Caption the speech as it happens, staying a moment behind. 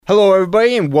Hello,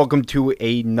 everybody, and welcome to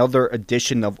another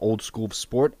edition of Old School of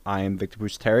Sport. I am Victor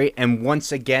Bruce Terry, and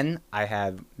once again, I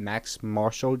have Max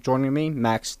Marshall joining me.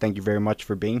 Max, thank you very much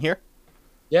for being here.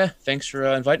 Yeah, thanks for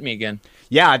inviting me again.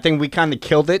 Yeah, I think we kind of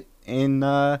killed it in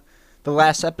the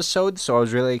last episode, so I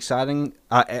was really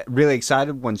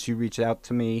excited once you reached out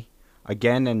to me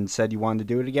again and said you wanted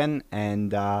to do it again.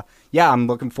 And yeah, I'm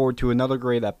looking forward to another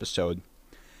great episode.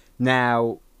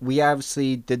 Now, we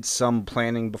obviously did some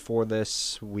planning before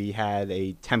this. We had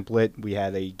a template, we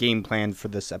had a game plan for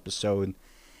this episode,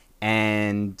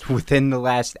 and within the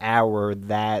last hour,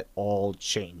 that all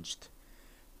changed.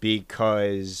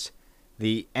 Because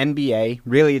the NBA,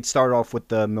 really, it started off with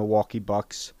the Milwaukee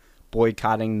Bucks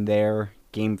boycotting their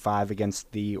Game 5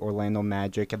 against the Orlando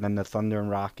Magic, and then the Thunder and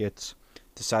Rockets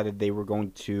decided they were going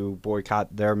to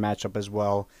boycott their matchup as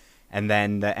well. And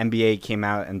then the NBA came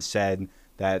out and said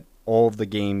that all of the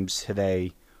games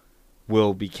today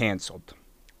will be canceled.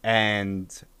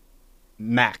 And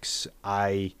Max,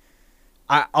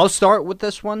 I'll start with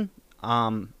this one.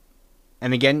 And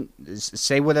again,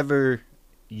 say whatever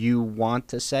you want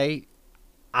to say.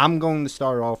 I'm going to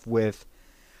start off with,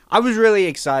 I was really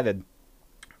excited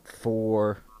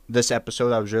for this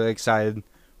episode. I was really excited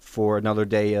for another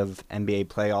day of NBA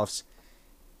playoffs.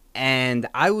 And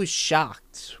I was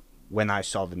shocked when I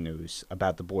saw the news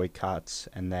about the boycotts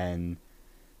and then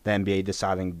the NBA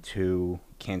deciding to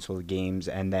cancel the games,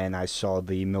 and then I saw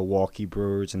the Milwaukee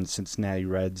Brewers and Cincinnati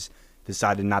Reds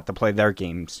decided not to play their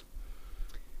games.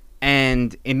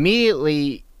 And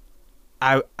immediately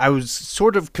I was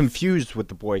sort of confused with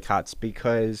the boycotts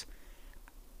because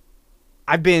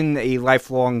I've been a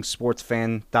lifelong sports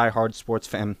fan, diehard sports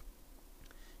fan,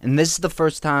 and this is the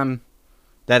first time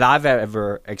that I've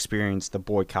ever experienced a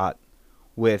boycott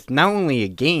with not only a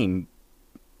game,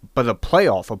 but a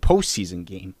postseason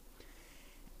game.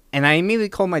 And I immediately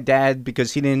called my dad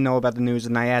because he didn't know about the news,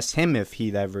 and I asked him if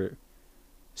he'd ever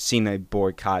seen a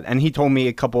boycott. And he told me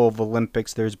a couple of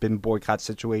Olympics, there's been boycott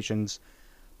situations,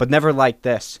 but never like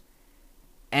this.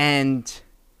 And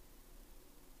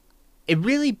it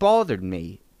really bothered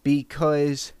me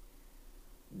because,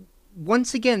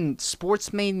 once again,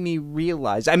 sports made me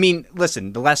realize, I mean,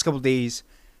 listen, the last couple of days,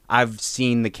 I've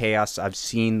seen the chaos. I've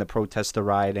seen the protest, the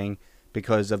rioting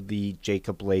because of the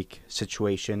Jacob Blake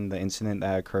situation, the incident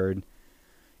that occurred.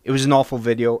 It was an awful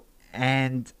video,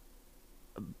 but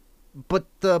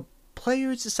the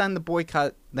players decided to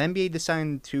boycott, the NBA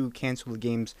decided to cancel the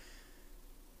games.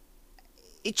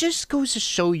 It just goes to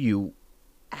show you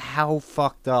how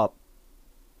fucked up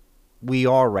we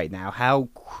are right now, how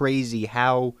crazy,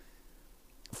 how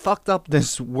fucked up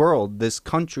this world, this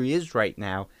country is right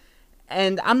now.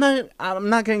 And I'm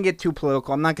not going to get too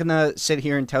political. I'm not going to sit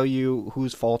here and tell you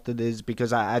whose fault it is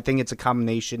because I think it's a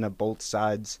combination of both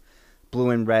sides, blue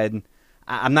and red.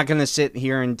 I'm not going to sit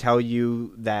here and tell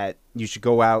you that you should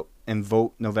go out and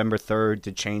vote November 3rd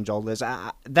to change all this.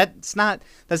 That's not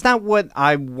what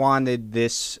I wanted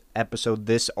this episode,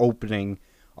 this opening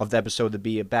of the episode to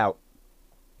be about.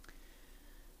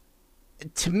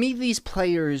 To me, these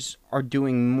players are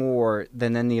doing more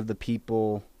than any of the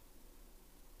people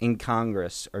in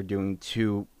Congress are doing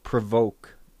to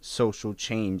provoke social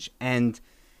change. And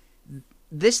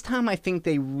this time I think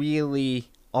they really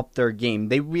upped their game.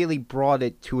 They really brought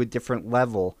it to a different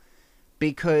level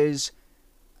because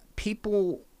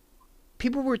people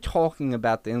were talking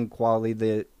about the inequality,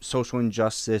 the social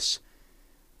injustice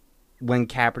when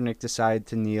Kaepernick decided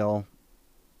to kneel,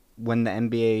 when the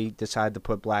NBA decided to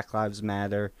put Black Lives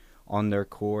Matter on their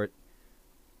court,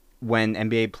 when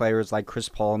NBA players like Chris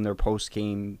Paul in their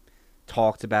post-game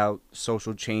talked about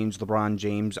social change, LeBron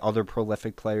James, other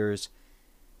prolific players.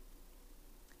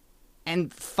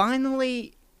 And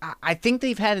finally, I think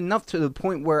they've had enough to the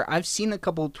point where I've seen a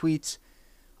couple of tweets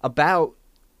about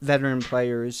veteran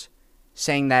players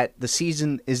saying that the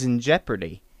season is in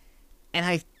jeopardy. And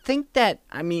I think that,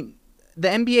 I mean, the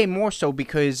NBA more so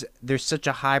because there's such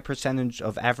a high percentage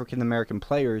of African American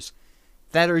players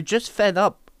that are just fed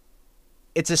up.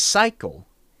 It's a cycle.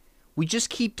 We just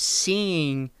keep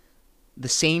seeing the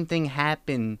same thing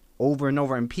happen over and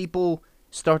over. And people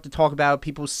start to talk about it.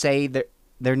 People say that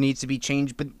there needs to be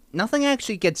change. But nothing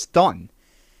actually gets done.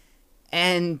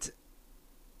 And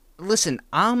listen,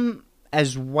 I'm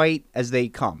as white as they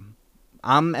come.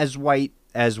 I'm as white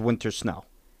as winter snow.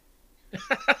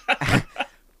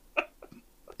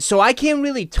 So I can't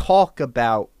really talk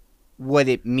about what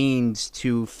it means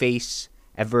to face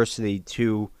adversity,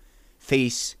 to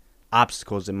face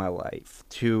obstacles in my life,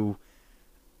 to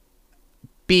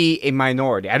be a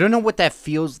minority. I don't know what that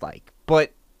feels like,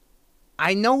 but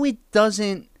I know it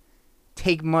doesn't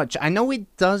take much. I know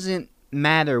it doesn't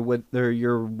matter whether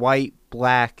you're white,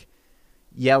 black,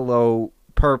 yellow,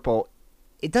 purple.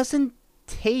 It doesn't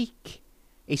take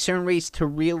a certain race to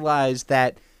realize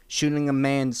that shooting a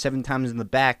man 7 times in the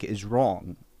back is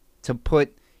wrong. To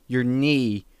put your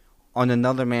knee on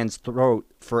another man's throat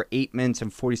for 8 minutes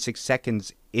and 46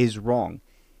 seconds is wrong.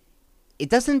 It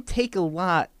doesn't take a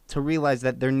lot to realize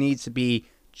that there needs to be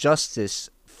justice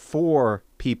for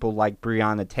people like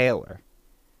Breonna Taylor.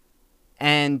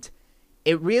 And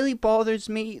it really bothers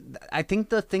me. I think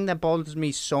the thing that bothers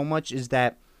me so much is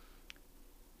that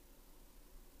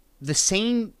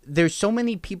there's so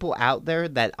many people out there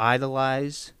that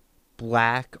idolize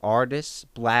black artists,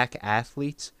 black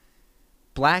athletes,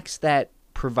 blacks that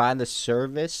provide a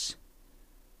service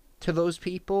to those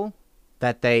people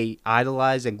that they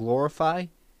idolize and glorify,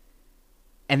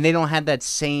 and they don't have that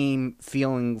same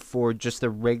feeling for just a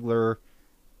regular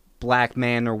black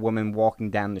man or woman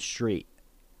walking down the street.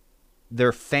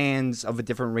 They're fans of a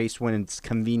different race when it's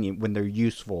convenient, when they're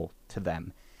useful to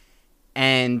them.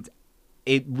 And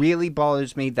it really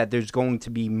bothers me that there's going to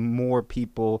be more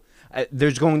people,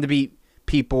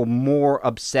 more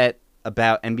upset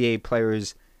about NBA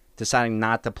players deciding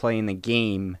not to play in the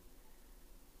game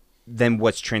than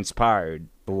what's transpired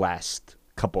the last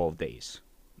couple of days.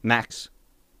 Max,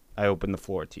 I open the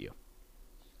floor to you.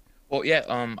 Well,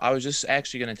 yeah. I was just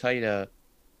actually going to tell you to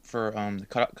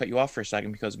cut you off for a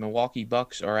second because Milwaukee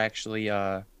Bucks are actually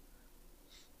the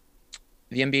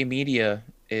NBA media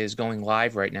is going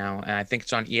live right now, and I think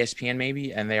it's on ESPN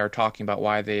maybe, and they are talking about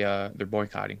why they're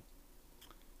boycotting.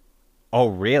 Oh,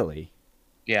 really?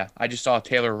 Yeah, I just saw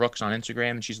Taylor Rooks on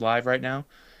Instagram, and she's live right now,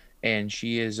 and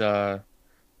she is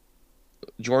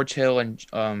George Hill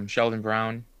and Sheldon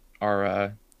Brown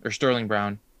or Sterling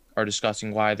Brown are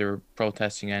discussing why they're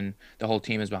protesting, and the whole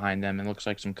team is behind them. And it looks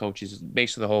like some coaches,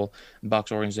 basically the whole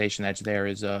Bucks organization that's there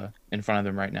is in front of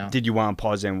them right now. Did you want to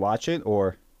pause and watch it,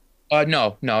 or?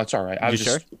 No, it's all right. I was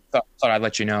just thought I'd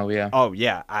let you know. Yeah. Oh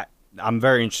yeah, I'm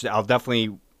very interested. I'll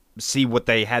definitely see what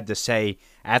they had to say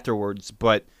afterwards.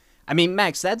 But I mean,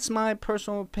 Max, that's my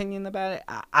personal opinion about it.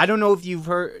 I don't know if you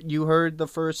heard the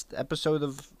first episode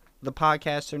of the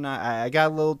podcast or not. I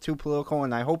got a little too political,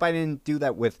 and I hope I didn't do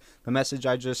that with the message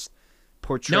I just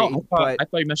portrayed. No, I thought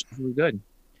your message was really good.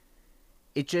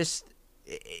 It's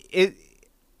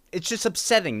just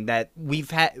upsetting that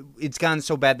it's gotten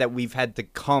so bad that we've had to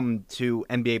come to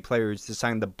NBA players to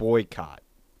sign the boycott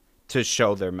to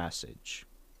show their message.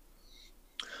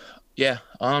 Yeah.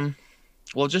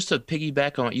 Well, just to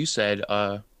piggyback on what you said,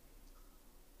 if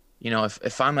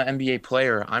I'm an NBA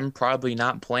player, I'm probably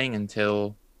not playing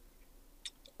until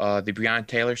the Breonna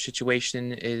Taylor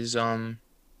situation is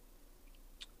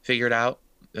figured out.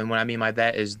 And what I mean by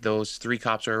that is those 3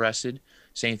 cops are arrested.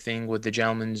 Same thing with the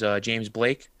gentleman's James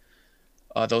Blake.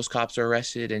 Those cops are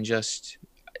arrested, and just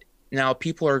now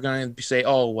people are going to say,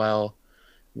 oh, well,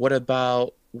 what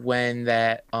about when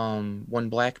that one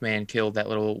black man killed that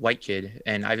little white kid?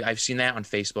 And I've seen that on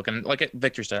Facebook. And like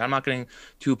Victor said, I'm not getting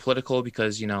too political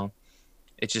because,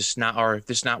 it's just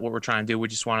this is not what we're trying to do. We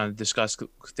just want to discuss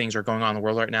things that are going on in the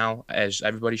world right now, as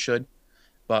everybody should.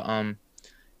 But,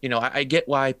 I get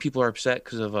why people are upset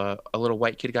because of a little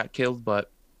white kid got killed,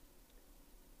 but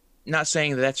not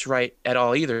saying that that's right at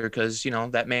all either, because,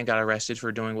 that man got arrested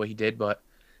for doing what he did. But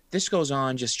this goes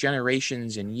on just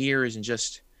generations and years, and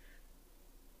just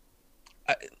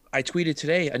I tweeted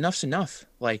today, enough's enough.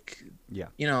 Like, yeah,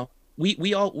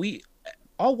 we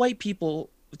all white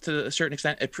people to a certain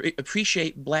extent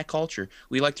appreciate black culture.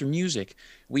 We like their music.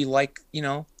 We like, the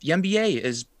NBA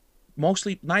is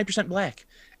mostly 90% black.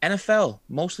 NFL,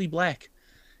 mostly black.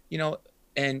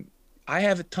 And I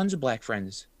have tons of black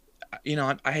friends.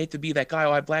 I hate to be that guy.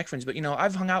 Oh, I have black friends, but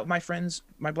I've hung out with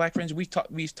my black friends. We've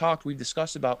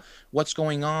discussed about what's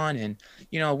going on, and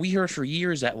we heard for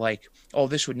years that like, oh,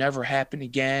 this would never happen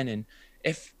again. And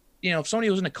if somebody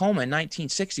was in a coma in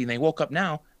 1960 and they woke up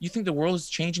now, you think the world is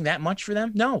changing that much for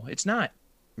them? No, it's not.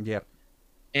 Yep.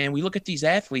 And we look at these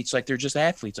athletes like they're just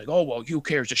athletes. Like, oh well, who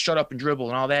cares? Just shut up and dribble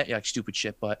and all that, like stupid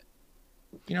shit. But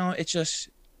it's just.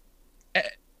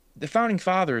 The founding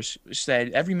fathers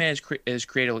said every man is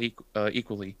created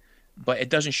equally, but it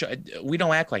doesn't show. We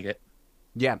don't act like it.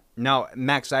 Yeah, no,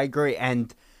 Max, I agree.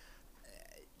 And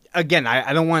again,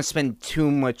 I don't want to spend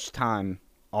too much time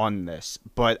on this,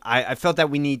 but I felt that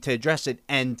we need to address it.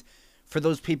 And for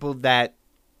those people that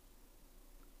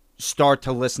start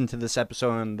to listen to this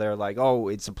episode and they're like, oh,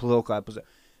 it's a political episode.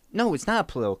 No, it's not a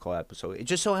political episode. It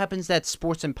just so happens that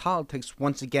sports and politics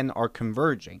once again are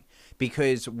converging,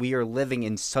 because we are living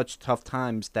in such tough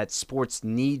times that sports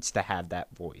needs to have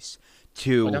that voice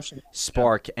to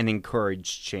spark and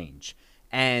encourage change.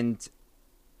 And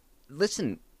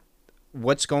listen,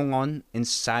 what's going on in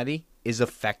society is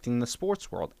affecting the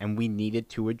sports world, and we needed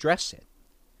to address it.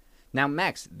 Now,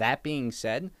 Max, that being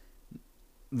said,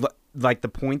 like the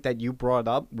point that you brought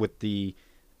up with the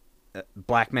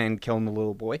black man killing the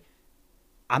little boy,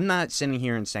 I'm not sitting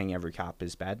here and saying every cop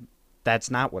is bad.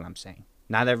 That's not what I'm saying.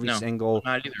 Not every No, single,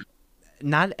 not either.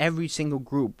 not every single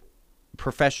group,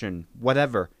 profession,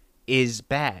 whatever, is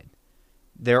bad.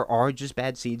 There are just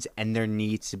bad seeds, and there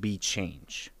needs to be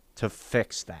change to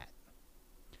fix that.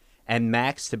 And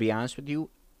Max, to be honest with you,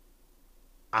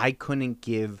 I couldn't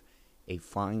give a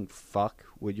flying fuck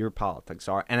what your politics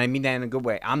are. And I mean that in a good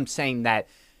way. I'm saying that,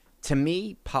 to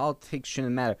me, politics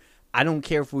shouldn't matter. I don't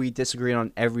care if we disagree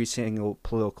on every single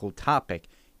political topic.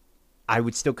 I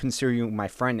would still consider you my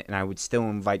friend, and I would still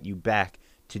invite you back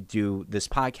to do this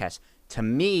podcast. To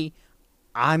me,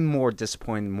 I'm more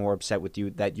disappointed, more upset with you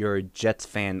that you're a Jets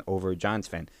fan over a Giants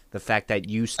fan. The fact that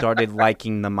you started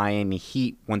liking the Miami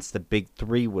Heat once the Big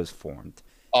Three was formed.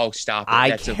 Oh, stop it.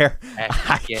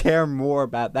 I care more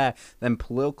about that than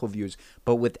political views.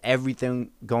 But with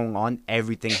everything going on,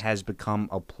 everything has become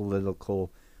a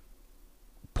political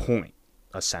point,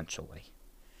 essentially.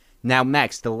 Now,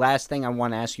 Max, the last thing I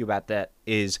want to ask you about that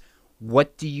is,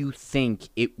 what do you think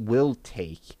it will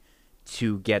take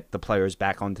to get the players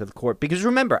back onto the court? Because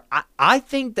remember, I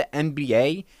think the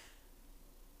NBA,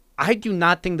 I do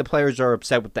not think the players are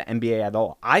upset with the NBA at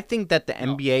all. I think that the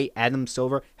NBA, Adam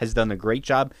Silver, has done a great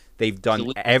job. They've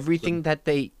done everything that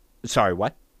they... Sorry,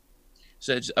 what?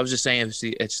 So I was just saying,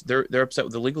 they're upset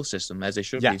with the legal system, as they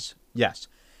should be. Yes.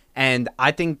 And I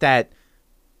think that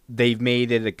they've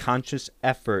made it a conscious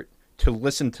effort to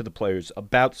listen to the players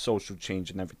about social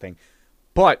change and everything.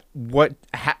 But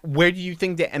where do you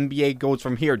think the NBA goes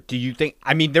from here? Do you think...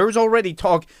 I mean, there was already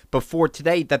talk before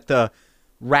today that the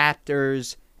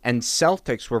Raptors and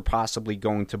Celtics were possibly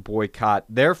going to boycott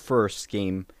their first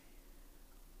game.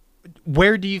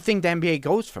 Where do you think the NBA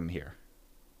goes from here?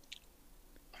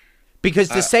 Because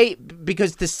to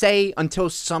say until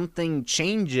something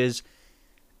changes,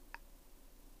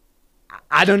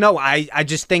 I don't know. I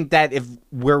just think that if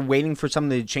we're waiting for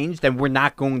something to change, then we're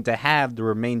not going to have the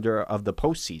remainder of the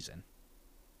postseason.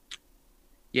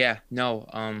 Yeah, no.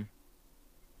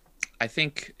 I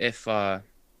think if I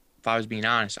was being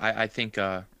honest, I think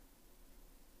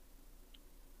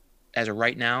as of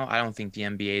right now, I don't think the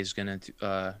NBA is going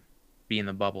to be in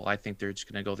the bubble. I think they're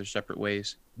just going to go their separate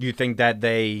ways. Do you think that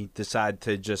they decide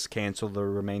to just cancel the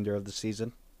remainder of the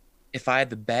season? If I had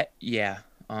the bet, yeah.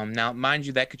 Now, mind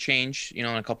you, that could change, in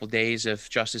a couple of days if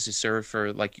justice is served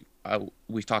for, like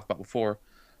we've talked about before.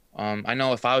 I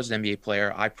know if I was an NBA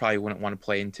player, I probably wouldn't want to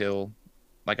play until,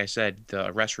 like I said, the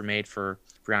arrests were made for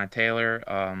Breonna Taylor.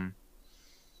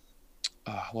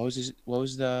 What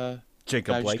was the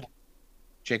Jacob Blake?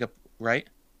 Jacob, right?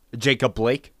 Jacob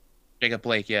Blake? Jacob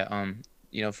Blake, yeah.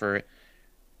 For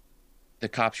the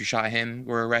cops who shot him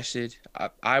were arrested.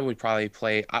 I would probably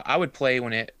play. I would play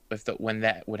when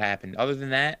that would happen. Other than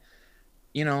that,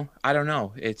 I don't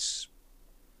know. It's,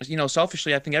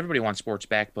 selfishly, I think everybody wants sports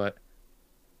back, but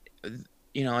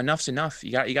enough's enough.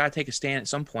 You got to take a stand at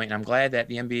some point. And I'm glad that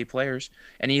the NBA players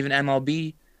and even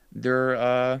MLB,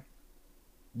 they're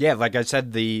yeah, like I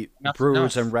said, the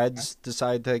Brewers enough. and Reds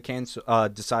decide to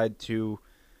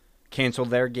cancel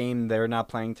their game. They're not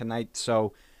playing tonight.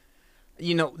 So,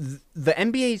 the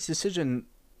NBA's decision,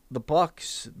 the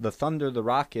Bucks, the Thunder, the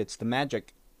Rockets, the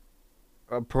Magic,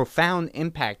 a profound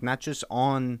impact not just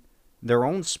on their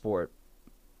own sport,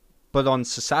 but on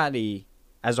society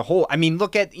as a whole. I mean,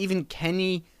 look at even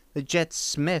Kenny the Jet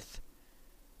Smith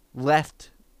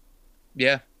left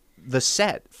the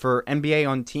set for NBA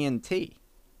on TNT.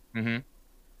 Mm-hmm.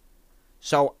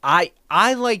 So I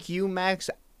like you, Max.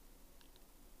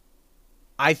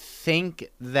 I think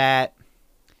the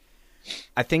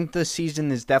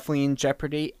season is definitely in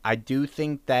jeopardy. I do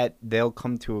think that they'll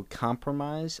come to a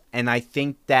compromise, and I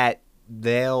think that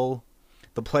the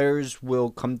players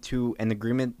will come to an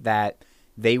agreement that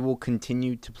they will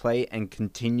continue to play and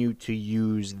continue to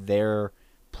use their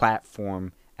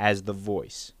platform as the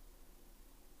voice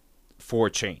for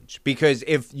change. Because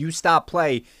if you stop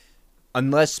play,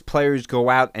 unless players go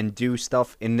out and do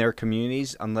stuff in their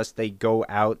communities, unless they go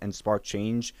out and spark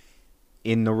change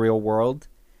in the real world,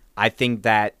 I think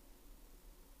that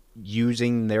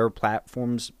using their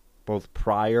platforms both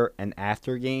prior and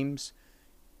after games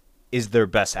is their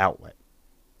best outlet.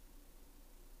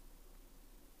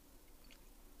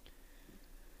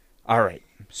 All right.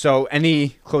 So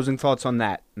any closing thoughts on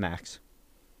that, Max?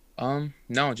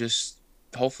 No, just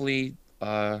hopefully,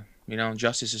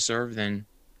 justice is served and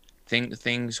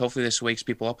things. Hopefully, this wakes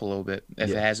people up a little bit if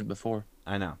it hasn't before.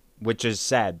 I know. which is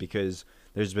sad because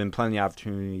there's been plenty of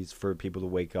opportunities for people to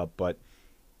wake up, but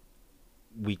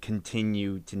we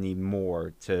continue to need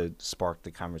more to spark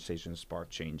the conversation, spark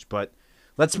change. But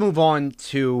let's move on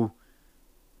to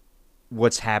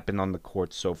what's happened on the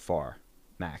court so far,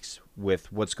 Max,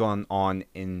 with what's going on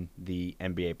in the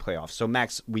NBA playoffs. So,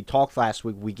 Max, we talked last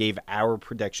week. We gave our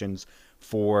predictions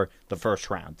for the first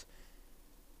round.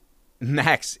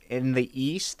 Max, in the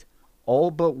East,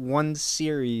 all but one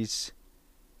series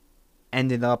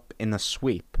ended up in a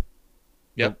sweep.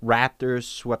 Yep. The Raptors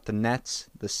swept the Nets.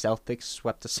 The Celtics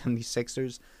swept the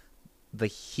 76ers. The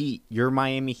Heat, your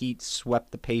Miami Heat,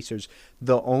 swept the Pacers.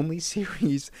 The only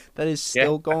series that is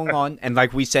still going on, and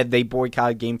like we said, they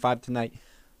boycotted Game 5 tonight.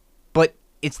 But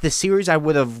it's the series I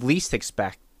would have least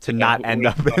expect to not end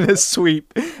up in a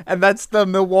sweep, and that's the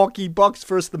Milwaukee Bucks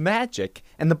versus the Magic.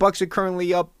 And the Bucks are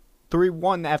currently up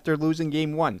 3-1 after losing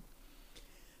Game 1.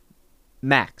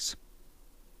 Max,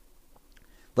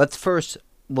 let's first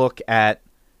look at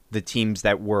the teams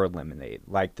that were eliminated,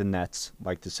 like the Nets,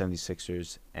 like the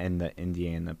 76ers, and the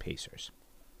Indiana Pacers.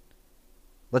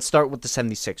 Let's start with the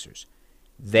 76ers.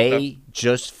 They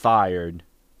just fired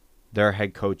their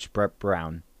head coach, Brett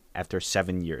Brown, after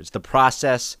 7 years. The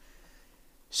process,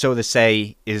 so to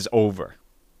say, is over.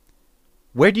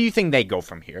 Where do you think they go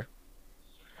from here?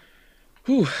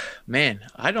 Whew, man,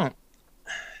 I don't.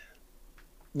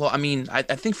 Well, I mean, I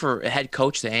think for a head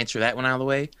coach to answer that one out of the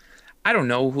way, I don't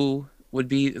know who would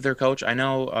be their coach. I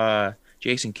know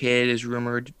Jason Kidd is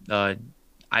rumored.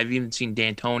 I've even seen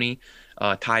D'Antoni,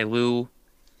 Ty Lue.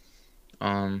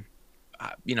 Can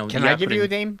I give you a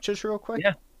name just real quick?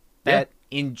 Yeah. That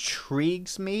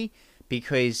intrigues me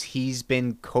because he's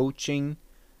been coaching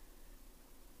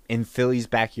in Philly's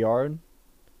backyard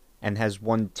and has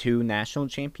won 2 national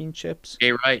championships.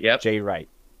 Jay Wright, yep. Jay Wright.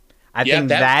 I think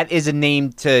that is a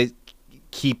name to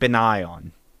keep an eye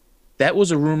on. That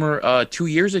was a rumor 2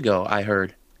 years ago, I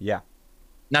heard. Yeah.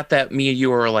 Not that me and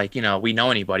you are like, we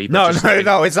know anybody. But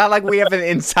no. It's not like we have an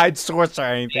inside source or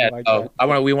anything like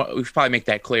that. We should probably make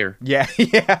that clear. Yeah.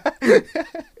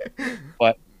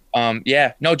 But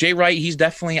no, Jay Wright, he's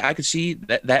definitely, I could see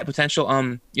that potential.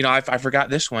 I forgot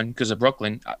this one because of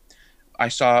Brooklyn. I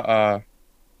saw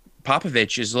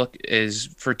Popovich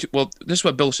this is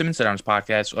what Bill Simmons said on his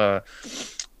podcast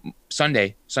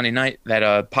Sunday night,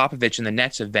 that Popovich and the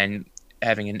Nets have been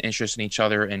having an interest in each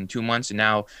other in 2 months, and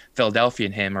now Philadelphia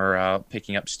and him are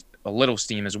picking up a little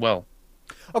steam as well.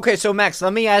 Okay, so Max,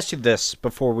 let me ask you this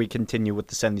before we continue with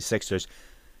the 76ers.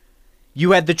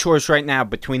 You had the choice right now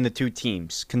between the two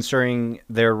teams, considering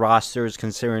their rosters,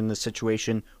 considering the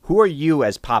situation. Who are you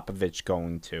as Popovich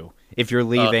going to if you're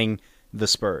leaving the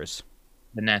Spurs?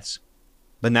 The Nets.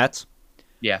 The Nets?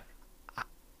 Yeah.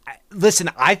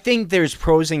 Listen, I think there's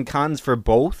pros and cons for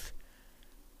both.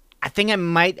 I think I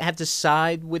might have to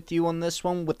side with you on this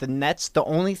one with the Nets. The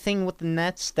only thing with the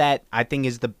Nets that I think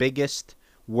is the biggest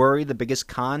worry, the biggest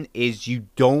con, is you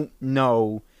don't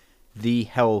know the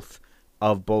health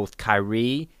of both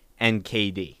Kyrie and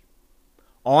KD.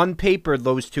 On paper,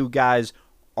 those two guys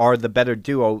are the better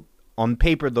duo. On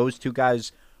paper, those two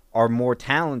guys are more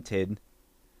talented.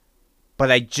 But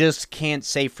I just can't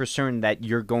say for certain that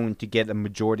you're going to get a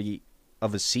majority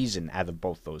of a season out of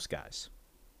both those guys.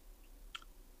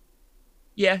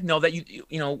 Yeah, no, that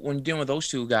when dealing with those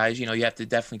two guys, you have to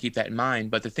definitely keep that in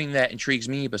mind. But the thing that intrigues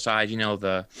me, besides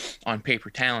the on paper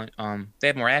talent, they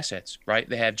have more assets, right?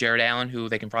 They have Jared Allen, who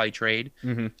they can probably trade.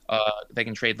 Mm-hmm. They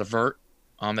can trade LeVert.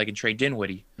 They can trade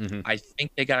Dinwiddie. Mm-hmm. I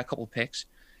think they got a couple picks,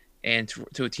 and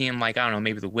to a team like, I don't know,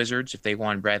 maybe the Wizards, if they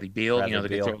want Bradley Beal, they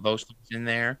can throw those things in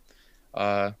there.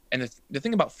 And the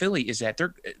thing about Philly is that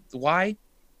why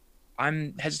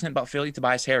I'm hesitant about Philly.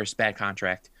 Tobias Harris, bad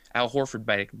contract. Al Horford,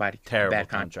 terrible bad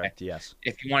contract. Yes.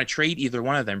 If you want to trade either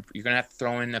one of them, you're going to have to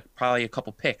throw in probably a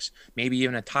couple picks, maybe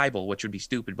even a Tybal, which would be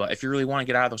stupid. But if you really want to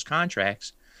get out of those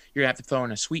contracts, you're going to have to throw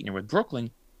in a sweetener. With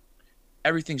Brooklyn,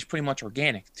 everything's pretty much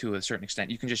organic to a certain extent.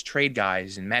 You can just trade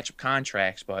guys and match up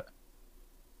contracts, but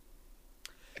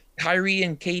Kyrie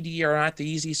and KD are not the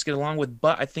easiest to get along with.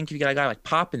 But I think if you got a guy like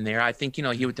Pop in there, I think,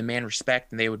 he would demand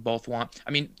respect, and they would both want.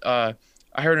 I mean,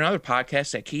 I heard another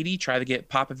podcast that KD tried to get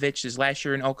Popovich his last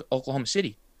year in Oklahoma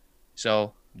City.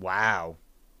 So wow,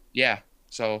 yeah.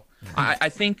 So I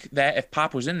think that if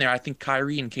Pop was in there, I think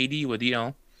Kyrie and KD would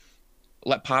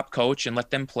let Pop coach and let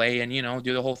them play and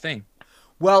do the whole thing.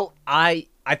 Well, I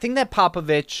think that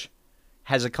Popovich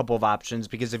has a couple of options,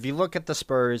 because if you look at the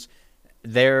Spurs,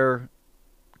 their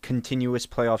continuous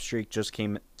playoff streak just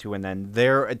came to an end.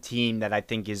 They're a team that I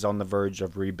think is on the verge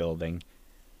of rebuilding.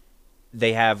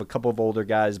 They have a couple of older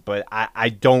guys, but I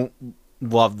don't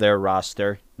love their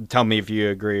roster. Tell me if you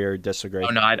agree or disagree. Oh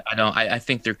no, I don't. I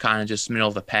think they're kind of just middle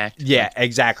of the pack. Yeah, Like,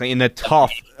 exactly. In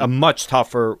a much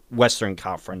tougher Western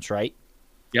Conference, right?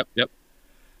 yep, yep.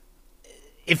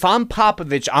 If I'm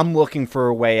Popovich, I'm looking for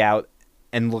a way out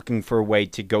and looking for a way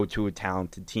to go to a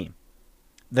talented team.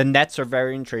 The Nets are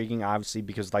very intriguing, obviously,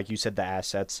 because, like you said, the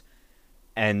assets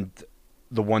and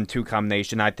the 1-2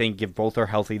 combination. I think if both are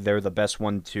healthy, they're the best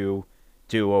 1-2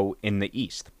 duo in the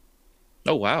East.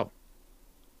 Oh wow.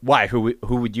 Why? Who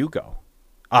would you go?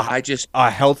 I just A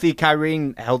healthy Kyrie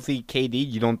and healthy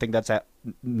KD. You don't think that's a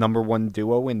number one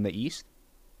duo in the East?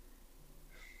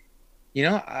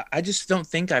 I just don't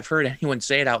think I've heard anyone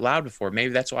say it out loud before.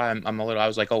 Maybe that's why I'm a little. I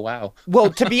was like, oh wow.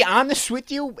 Well, to be honest with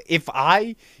you, if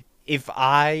I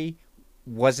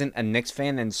wasn't a Knicks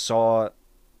fan and saw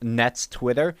Nets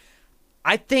Twitter,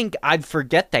 I think I'd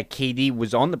forget that KD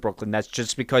was on the Brooklyn Nets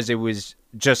just because it was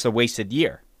just a wasted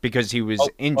year because he was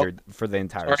injured for the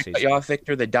entire Sorry to season. cut you off,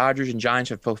 Victor. The Dodgers and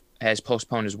Giants has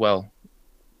postponed as well.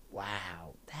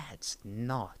 Wow, that's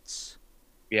nuts.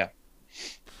 Yeah.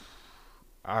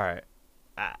 All right.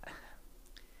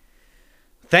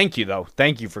 Thank you though.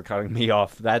 Thank you for cutting me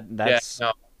off. That's Yeah,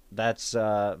 no. that's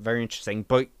very interesting.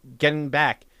 But getting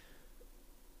back,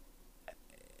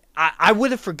 I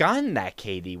would have forgotten that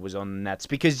KD was on the Nets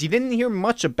because you didn't hear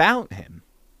much about him.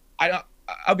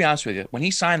 I'll be honest with you. When he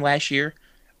signed last year,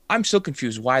 I'm so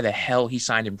confused why the hell he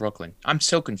signed in Brooklyn. I'm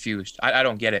so confused. I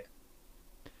don't get it.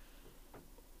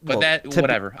 But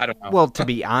whatever. I don't know. Well, to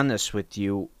be honest with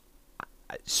you,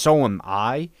 so am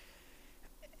I.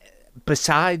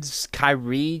 Besides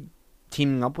Kyrie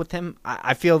teaming up with him,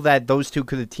 I feel that those two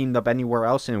could have teamed up anywhere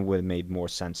else and it would have made more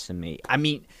sense to me. I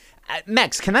mean,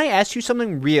 Max, can I ask you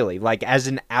something really? Like, as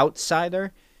an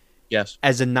outsider, Yes.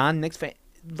 as a non-Knicks fan,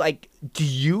 like, do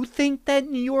you think that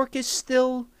New York is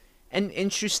still an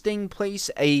interesting place,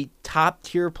 a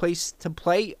top-tier place to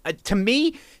play? To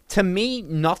me,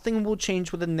 nothing will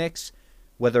change with the Knicks,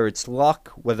 whether it's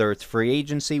luck, whether it's free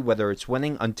agency, whether it's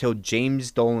winning, until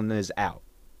James Dolan is out.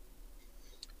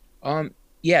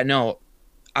 Yeah, no.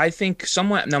 I think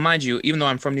somewhat. Now, mind you, even though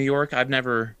I'm from New York, I've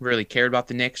never really cared about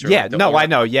the Knicks. Or Yeah, like the no, aura. I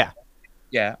know, yeah.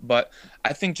 Yeah, but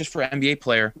I think just for an NBA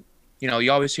player,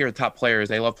 you always hear the top players,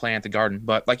 they love playing at the Garden.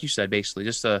 But like you said, basically,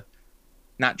 just to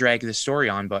not drag this story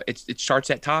on, but it starts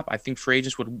at top. I think free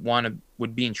agents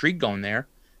would be intrigued going there,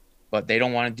 but they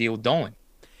don't want to deal with Dolan.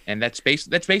 And that's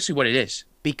basically what it is.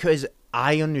 Because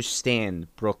I understand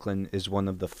Brooklyn is one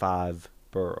of the 5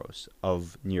 boroughs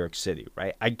of New York City,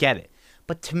 right? I get it.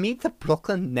 But to me, the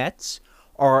Brooklyn Nets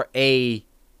are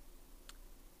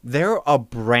they're a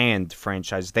brand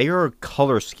franchise. They are a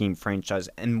color scheme franchise.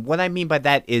 And what I mean by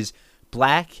that is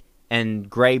black and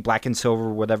gray, black and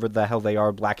silver, whatever the hell they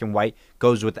are, black and white,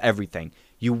 goes with everything.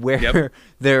 You wear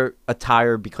their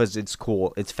attire because it's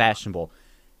cool, it's fashionable.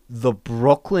 The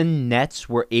Brooklyn Nets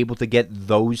were able to get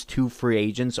those 2 free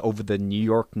agents over the New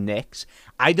York Knicks.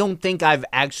 I don't think I've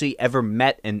actually ever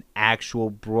met an actual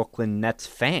Brooklyn Nets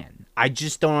fan. I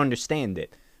just don't understand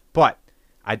it. But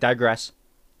I digress.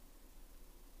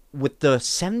 With the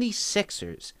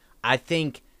 76ers, I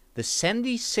think the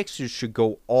 76ers should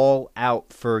go all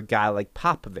out for a guy like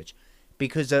Popovich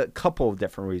because a couple of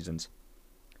different reasons.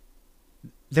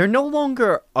 They're no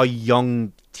longer a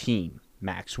young team.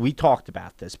 Max, we talked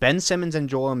about this. Ben Simmons and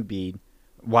Joel Embiid,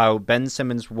 while Ben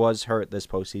Simmons was hurt this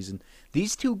postseason,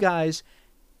 these 2 guys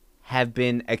have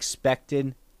been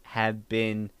expected, have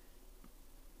been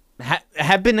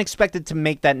expected to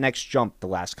make that next jump the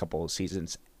last couple of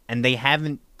seasons, and they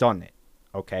haven't done it.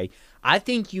 Okay, I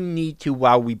think you need to.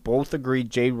 While we both agree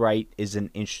Jay Wright is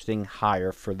an interesting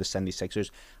hire for the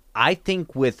 76ers, I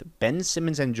think with Ben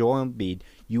Simmons and Joel Embiid,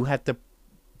 you have to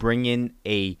bring in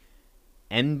a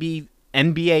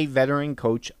NBA veteran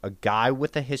coach, a guy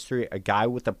with a history, a guy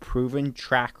with a proven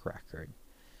track record,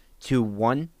 to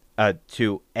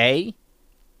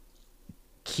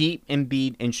keep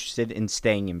Embiid interested in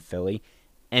staying in Philly,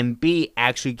 and B,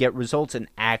 actually get results and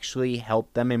actually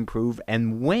help them improve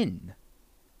and win.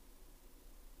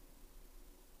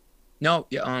 No,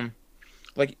 yeah,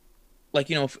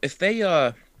 if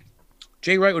they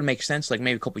Jay Wright would make sense, like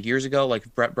maybe a couple years ago,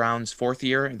 like Brett Brown's 4th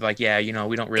year. Like, yeah,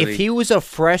 we don't really. If he was a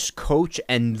fresh coach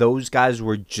and those guys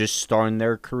were just starting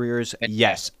their careers,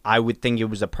 yes, I would think it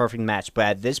was a perfect match. But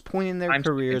at this point in their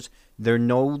careers, they're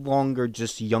no longer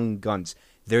just young guns.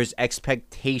 There's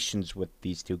expectations with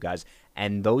these 2 guys,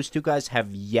 and those 2 guys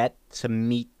have yet to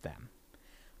meet them.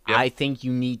 Yep. I think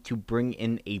you need to bring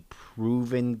in a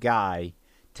proven guy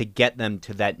to get them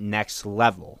to that next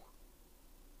level.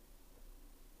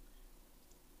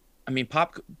 I mean,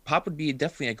 Pop would be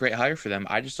definitely a great hire for them.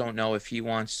 I just don't know if he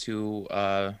wants to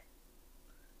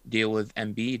deal with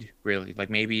Embiid really. Like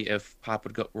maybe if Pop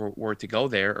would were to go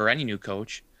there, or any new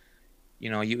coach,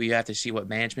 you have to see what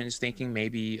management is thinking.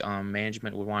 Maybe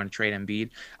management would want to trade Embiid.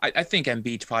 I think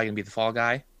Embiid's probably gonna be the fall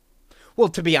guy. Well,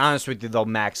 to be honest with you, though,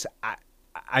 Max,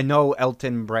 I know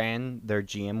Elton Brand, their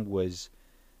GM, was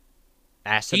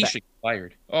asked He about. should get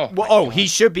fired. Oh Well, my oh, he god.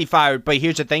 should be fired. But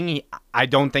here's the thing: I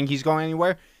don't think he's going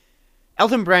anywhere.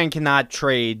 Elton Brand cannot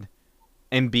trade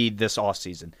Embiid this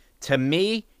offseason. To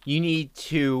me, you need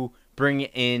to bring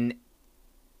in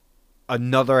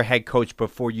another head coach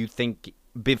before you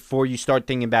start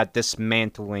thinking about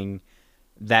dismantling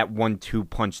that 1-2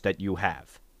 punch that you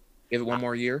have. Give it one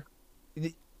more year.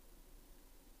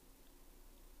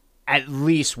 At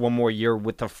least one more year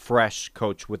with a fresh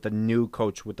coach, with a new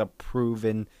coach, with a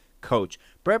proven coach.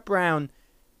 Brett Brown,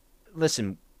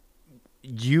 listen,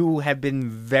 you have been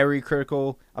very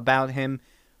critical about him.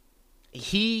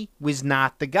 He was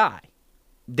not the guy.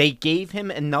 They gave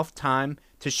him enough time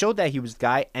to show that he was the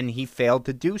guy, and he failed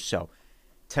to do so.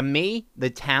 To me, the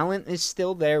talent is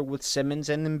still there with Simmons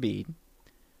and Embiid.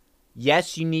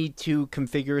 Yes, you need to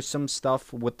configure some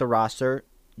stuff with the roster.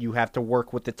 You have to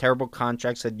work with the terrible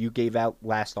contracts that you gave out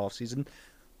last offseason.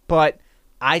 But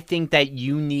I think that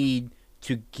you need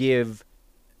to give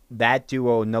that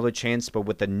duo another chance, but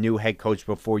with a new head coach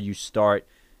before you start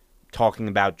talking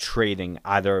about trading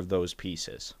either of those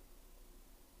pieces.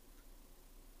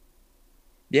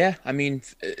 Yeah, I mean,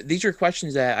 these are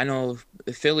questions that I know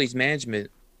the Phillies management,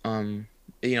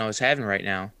 is having right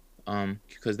now,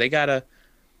 because they gotta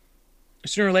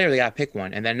sooner or later they gotta pick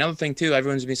one. And then another thing too,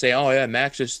 everyone's been saying, "Oh yeah,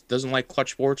 Max just doesn't like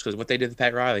clutch sports because what they did to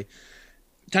Pat Riley."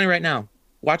 I'm telling you right now,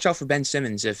 watch out for Ben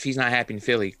Simmons if he's not happy in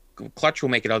Philly. Clutch will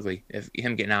make it ugly if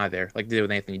him getting out of there, like they did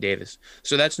with Anthony Davis.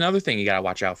 So that's another thing you gotta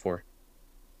watch out for.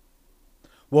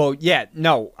 Well, yeah,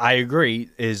 no, I agree,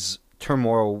 is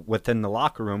turmoil within the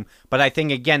locker room. But I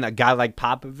think, again, a guy like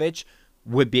Popovich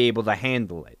would be able to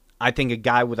handle it. I think a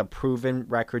guy with a proven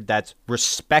record that's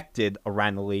respected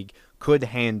around the league could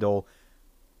handle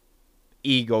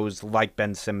egos like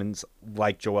Ben Simmons,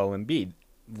 like Joel Embiid,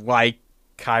 like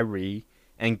Kyrie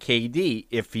and KD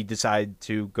if he decided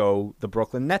to go the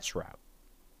Brooklyn Nets route.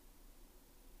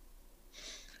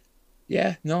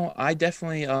 Yeah, no, I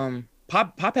definitely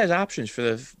Pop has options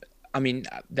for I mean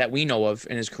that we know of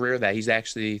in his career that he's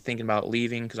actually thinking about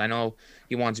leaving because I know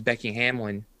he wants Becky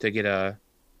Hamlin to get a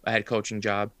head coaching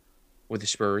job with the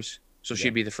Spurs. So Yeah.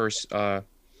 she'd be the first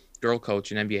girl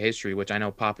coach in NBA history, which I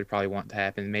know Pop would probably want to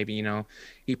happen. Maybe,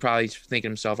 he probably thinking to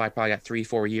himself, I probably got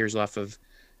 3-4 years left of,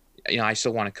 I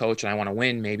still want to coach and I want to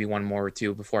win maybe one more or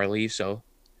two before I leave. So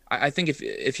I think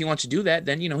if he wants to do that,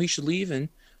 then, he should leave and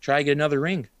try to get another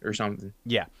ring or something.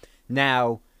 Yeah.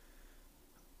 Now,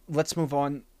 let's move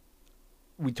on.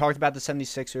 We talked about the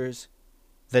 76ers.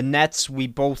 The Nets, we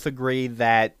both agree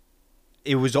that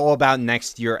it was all about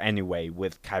next year anyway,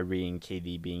 with Kyrie and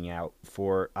KD being out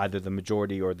for either the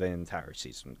majority or the entire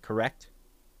season, correct?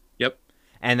 Yep.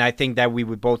 And I think that we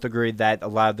would both agree that a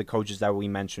lot of the coaches that we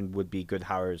mentioned would be good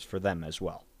hires for them as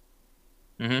well.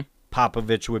 Mm-hmm.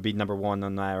 Popovich would be number one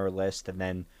on our list, and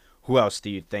then who else do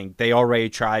you think? They already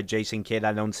tried Jason Kidd.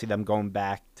 I don't see them going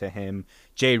back to him.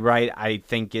 Jay Wright, I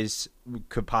think,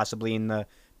 could possibly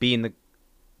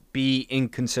be in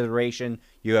consideration.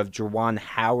 You have Juwan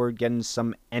Howard getting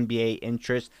some NBA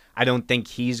interest. I don't think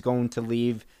he's going to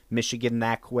leave Michigan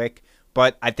that quick.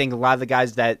 But I think a lot of the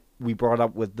guys that we brought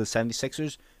up with the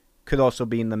 76ers could also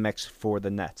be in the mix for the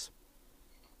Nets.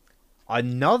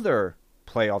 Another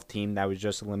playoff team that was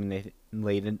just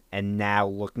eliminated and now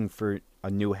looking for a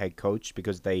new head coach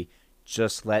because they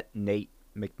just let Nate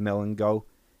McMillan go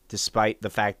despite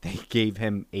the fact they gave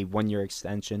him a 1-year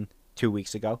extension 2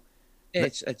 weeks ago.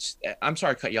 It's. I'm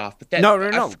sorry to cut you off, but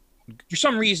No. For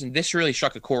some reason, this really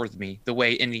struck a chord with me. The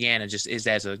way Indiana just is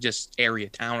as a just area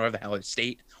town, whatever the hell it's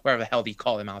state, whatever the hell they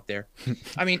call them out there.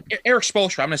 I mean, Eric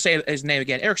Spoelstra. I'm going to say his name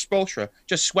again. Eric Spoelstra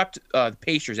just swept the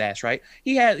Pacers' ass. Right?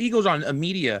 He goes on a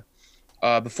media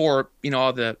before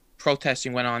all the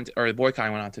protesting went on or the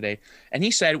boycotting went on today, and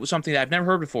he said it was something that I've never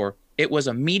heard before. It was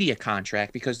a media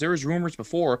contract because there was rumors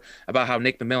before about how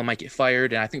Nick McMillan might get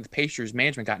fired, and I think the Pacers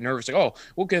management got nervous, like, oh,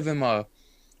 we'll give him a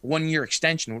 1-year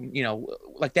extension,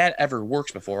 like that ever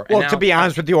works before. Well, to be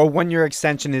honest with you, a 1-year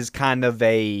extension is kind of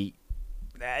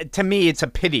to me, it's a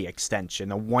pity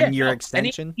extension, a 1-year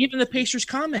extension. And even the Pacers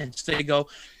comments, they go,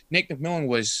 Nick McMillan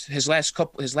was his last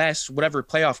whatever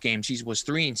playoff games, he was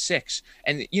 3-6,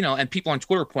 and and people on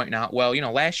Twitter pointing out, well,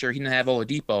 last year he didn't have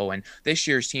Oladipo, and this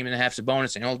year's team didn't have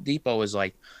Sabonis, and Oladipo is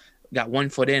like got 1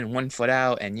 foot in, 1 foot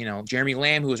out, and Jeremy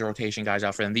Lamb, who was a rotation guys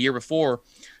out for them the year before,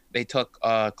 they took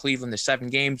Cleveland to 7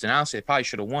 games, and honestly, they probably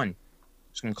should have won.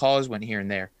 some calls went here and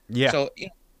there. Yeah. So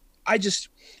I just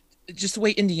the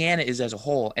way Indiana is as a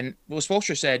whole, and what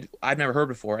Spoelstra said, I've never heard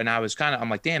before, and I'm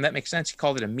like, damn, that makes sense. He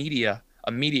called it a media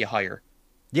hire.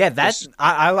 Yeah, Just,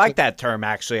 I like that term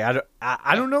actually. I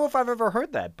don't know if I've ever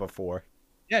heard that before.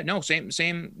 yeah, no, same.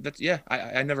 That's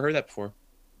I never heard that before.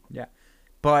 Yeah,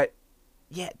 but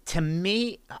yeah, to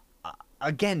me,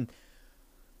 again,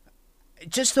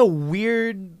 just a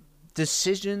weird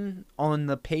decision on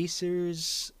the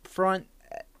Pacers front.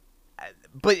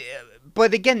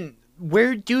 But again,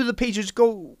 where do the Pacers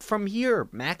go from here,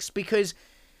 Max? Because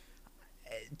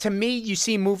to me, you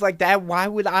see a move like that, why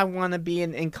would I want to be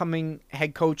an incoming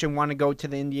head coach and want to go to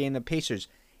the Indiana Pacers?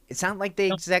 It's not like they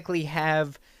exactly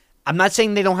have. I'm not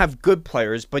saying they don't have good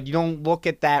players, but you don't look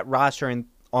at that roster and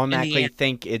automatically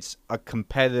think it's a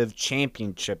competitive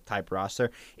championship type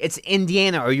roster. It's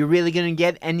Indiana. Are you really going to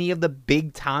get any of the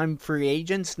big time free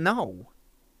agents? No.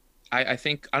 I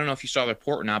think, I don't know if you saw the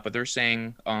report or not, but they're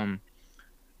saying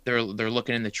they're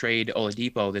looking in the trade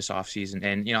Oladipo this offseason.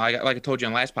 And like I told you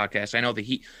on the last podcast, I know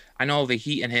the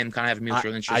Heat and him kind of have a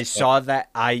mutual interest. I saw that.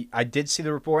 I did see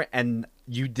the report, and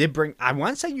you did bring. I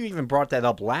want to say you even brought that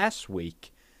up last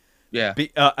week. Yeah.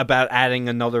 About adding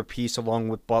another piece along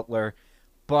with Butler,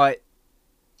 but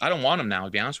I don't want him now,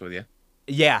 to be honest with you.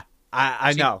 Yeah,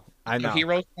 I know.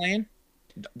 Heroes playing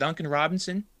Duncan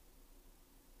Robinson.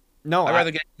 No, I'd rather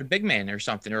get a big man or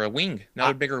something, or a wing,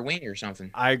 another bigger wing or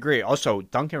something. I agree. Also,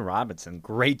 Duncan Robinson,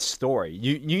 great story.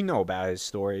 You know about his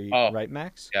story, right,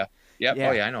 Max? Yeah. Yep. Yeah.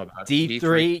 Oh yeah, I know about it.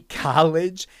 D3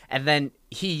 college, and then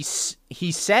he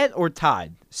set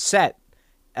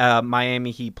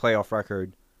Miami Heat playoff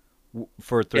record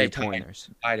for 3-pointers.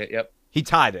 He tied it. Yep. He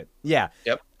tied it. Yeah.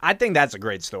 Yep. I think that's a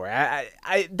great story.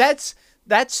 That's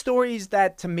stories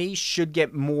that to me should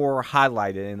get more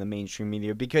highlighted in the mainstream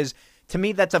media, because to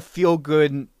me, that's a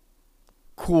feel-good,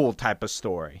 cool type of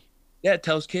story. Yeah, it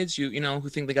tells kids who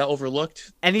think they got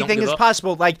overlooked. Anything is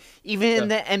possible. Like, even in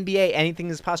the NBA, anything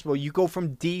is possible. You go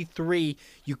from D3,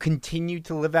 you continue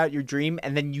to live out your dream,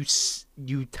 and then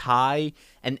you tie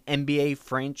an NBA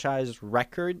franchise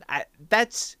record.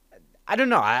 I don't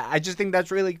know. I just think that's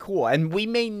really cool. And we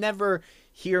may never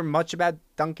hear much about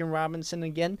Duncan Robinson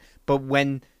again, but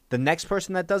when the next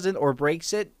person that does it or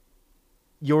breaks it,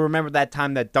 you'll remember that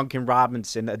time that Duncan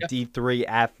Robinson, a D3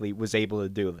 athlete, was able to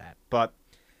do that. But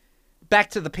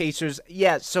back to the Pacers.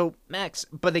 Yeah, so, Max,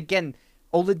 but again,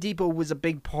 Oladipo was a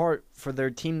big part for their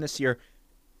team this year.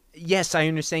 Yes, I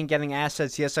understand getting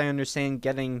assets. Yes, I understand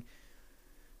getting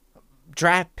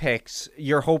draft picks.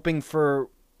 You're hoping for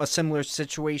a similar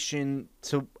situation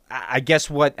to, I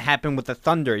guess, what happened with the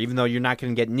Thunder, even though you're not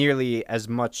going to get nearly as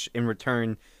much in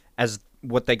return as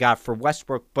what they got for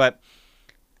Westbrook. But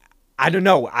I don't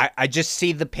know. I just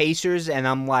see the Pacers, and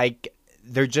I'm like,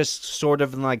 they're just sort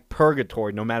of in like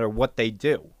purgatory no matter what they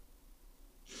do.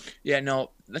 Yeah,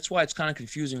 no, that's why it's kind of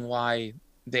confusing why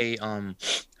they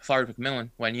fired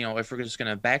McMillan when, if we're just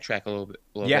going to backtrack a little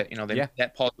bit,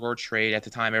 that Paul George trade at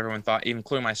the time, everyone thought, even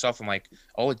including myself, I'm like,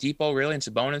 Oladipo, really? And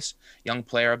Sabonis, young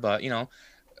player, but,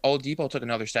 Oladipo took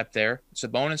another step there.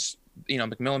 Sabonis,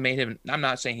 McMillan made him, I'm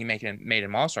not saying he made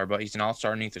him all-star, but he's an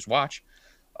all-star underneath his watch.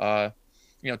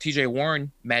 TJ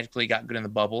Warren magically got good in the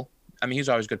bubble. I mean, he was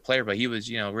always a good player, but he was,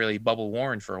 really bubble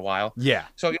Warren for a while. Yeah.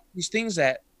 So these things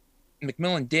that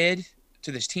McMillan did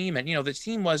to this team, and, this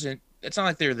team it's not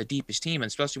like they're the deepest team, and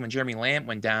especially when Jeremy Lamb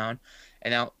went down,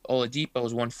 and now Oladipo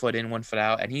is 1 foot in, 1 foot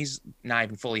out, and he's not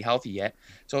even fully healthy yet.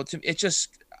 So it's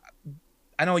just,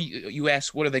 I know you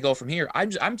asked, where do they go from here?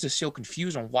 I'm just still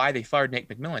confused on why they fired Nate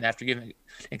McMillan after giving an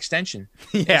extension.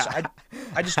 Yeah.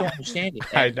 I just don't understand it.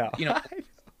 And, I know.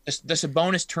 The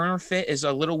Sabonis Turner fit is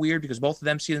a little weird because both of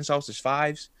them see themselves as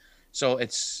fives, so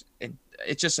it's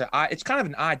just it's kind of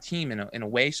an odd team in a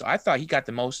way. So I thought he got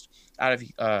the most out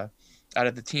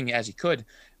of the team as he could,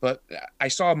 but I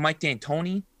saw Mike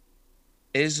D'Antoni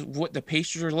is what the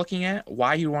Pacers are looking at.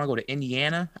 Why you want to go to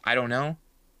Indiana? I don't know.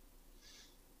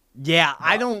 Yeah,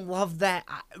 I don't love that.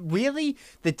 Really,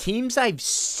 the teams I've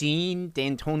seen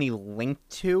D'Antoni linked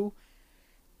to.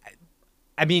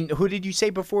 I mean, who did you say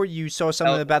before? You saw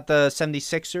something about the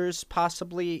 76ers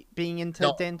possibly being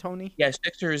into D'Antoni? Yeah,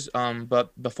 Sixers,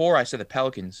 but before I said the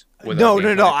Pelicans. No.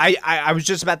 I was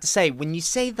just about to say, when you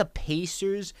say the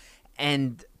Pacers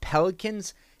and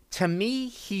Pelicans, to me,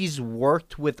 he's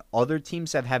worked with other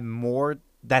teams that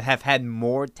have had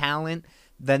more talent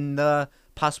than the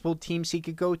possible teams he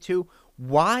could go to.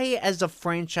 Why, as a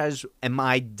franchise, am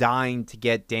I dying to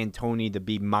get D'Antoni to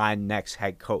be my next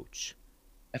head coach?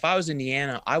 If I was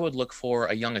Indiana, I would look for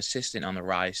a young assistant on the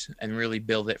rise and really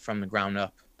build it from the ground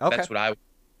up. Okay. That's what I would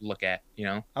look at,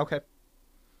 Okay.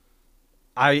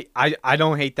 I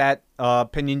don't hate that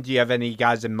opinion. Do you have any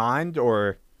guys in mind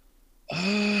or?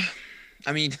 Uh,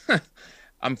 I mean,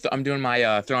 I'm doing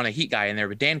my throwing a Heat guy in there,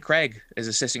 but Dan Craig is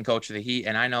assistant coach of the Heat,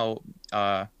 and I know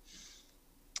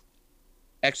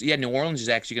actually, yeah, New Orleans is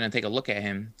actually going to take a look at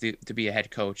him to be a head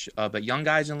coach. But young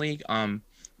guys in the league,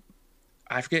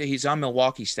 I forget he's on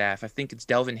Milwaukee staff. I think it's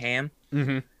Delvin Ham.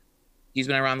 Mm-hmm. He's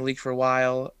been around the league for a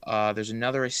while. There's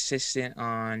another assistant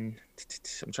on.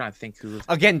 I'm trying to think who.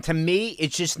 Again, to me,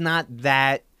 it's just not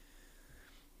that.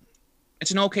 It's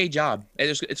an okay job.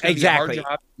 It's going to be a hard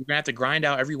job. You're going to have to grind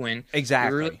out every win.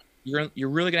 Exactly. You're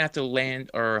really going to have to land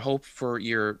or hope for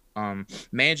your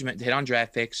management to hit on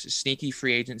draft picks, sneaky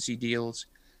free agency deals.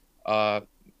 You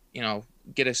know,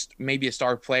 get maybe a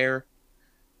star player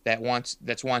that wants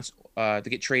to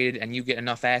get traded, and you get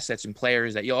enough assets and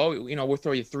players that we'll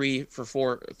throw you three or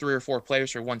four players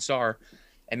for one star,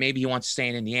 and maybe he wants to stay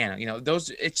in Indiana.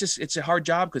 It's a hard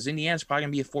job because Indiana's probably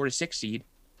gonna be a 4 to 6 seed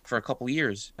for a couple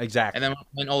years. Exactly. And then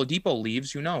when Oladipo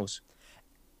leaves, who knows?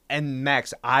 And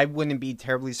Max, I wouldn't be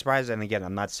terribly surprised. And again,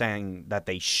 I'm not saying that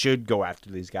they should go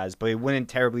after these guys, but it wouldn't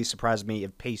terribly surprise me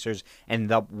if Pacers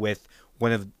end up with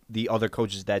one of the other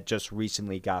coaches that just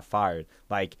recently got fired,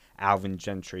 like Alvin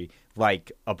Gentry,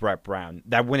 like a Brett Brown.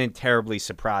 That wouldn't terribly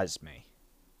surprise me.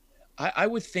 I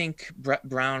would think Brett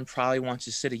Brown probably wants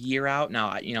to sit a year out. Now,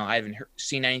 I haven't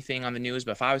seen anything on the news,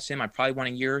 but if I was him, I'd probably want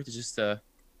a year to just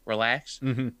relax.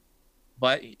 Mm-hmm.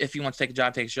 But if he wants to take a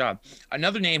job, take a job.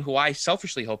 Another name who I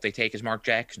selfishly hope they take is Mark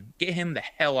Jackson. Get him the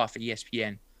hell off of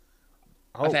ESPN.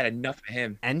 I've had enough of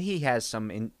him. And he has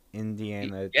some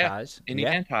Indiana ties.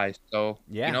 Indiana ties. So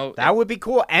that would be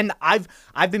cool. And I've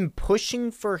been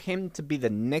pushing for him to be the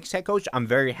Knicks head coach. I'm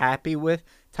very happy with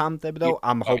Tom Thibodeau.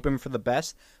 I'm hoping for the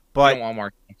best. But I don't want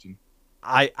Mark Jackson.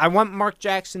 I want Mark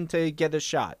Jackson to get a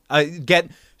shot. A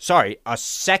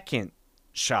second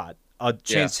shot. A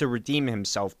chance to redeem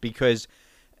himself because,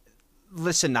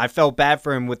 listen, I felt bad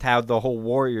for him with how the whole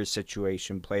Warriors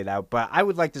situation played out, but I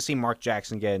would like to see Mark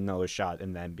Jackson get another shot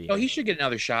in the NBA. Oh, he should get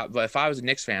another shot, but if I was a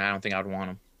Knicks fan, I don't think I would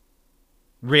want him.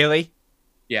 Really?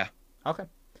 Yeah. Okay.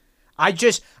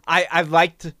 I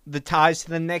liked the ties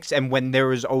to the Knicks, and when there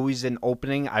was always an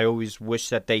opening, I always wish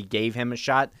that they gave him a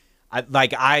shot.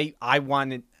 I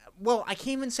wanted. Well, I can't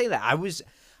even say that. I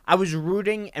was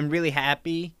rooting and really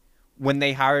happy when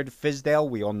they hired Fizdale.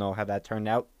 We all know how that turned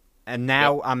out, and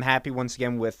now I'm happy once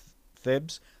again with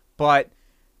Thibs. But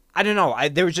I don't know.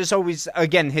 There was just always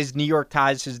his New York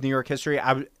ties, his New York history.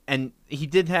 And he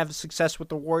did have success with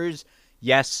the Warriors.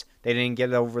 Yes, they didn't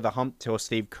get over the hump till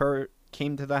Steve Kerr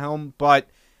came to the helm, but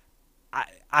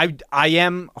I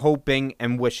am hoping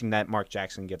and wishing that Mark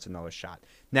Jackson gets another shot.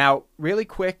 Now, really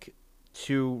quick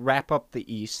to wrap up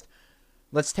the East,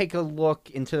 let's take a look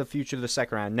into the future of the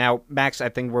second round. Now, Max, I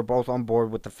think we're both on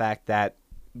board with the fact that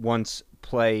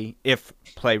if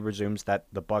play resumes, that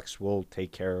the Bucks will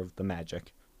take care of the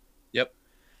Magic. Yep.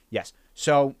 Yes.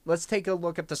 So let's take a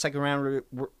look at the second round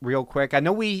real quick. I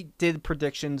know we did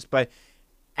predictions, but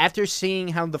after seeing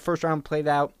how the first round played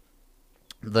out,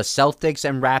 the Celtics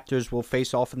and Raptors will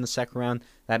face off in the second round.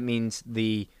 That means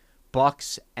the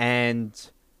Bucks and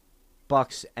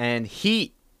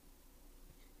Heat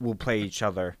will play each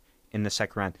other in the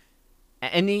second round.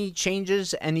 Any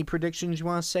changes, any predictions you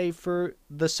want to say for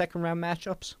the second round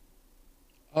matchups?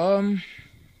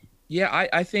 Yeah,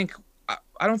 I think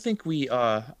I don't think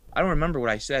I don't remember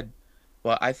what I said,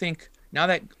 but I think now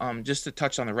that just to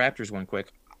touch on the Raptors one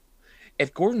quick,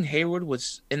 if Gordon Hayward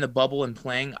was in the bubble and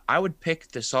playing, I would pick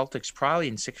the Celtics probably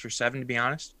in 6 or 7, to be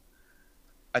honest.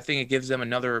 I think it gives them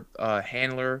another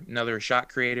handler, another shot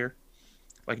creator.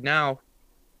 Like now,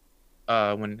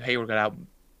 when Hayward got out,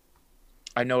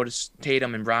 I noticed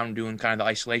Tatum and Brown doing kind of the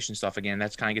isolation stuff again.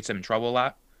 That's kind of gets them in trouble a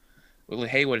lot. With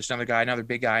Hayward, it's another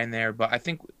big guy in there. But I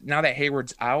think now that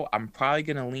Hayward's out, I'm probably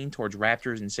going to lean towards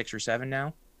Raptors in 6 or 7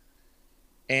 now.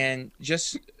 And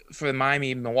just for the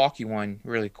Miami-Milwaukee one,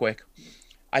 really quick,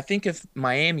 I think if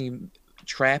Miami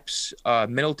traps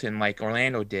Middleton like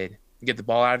Orlando did, get the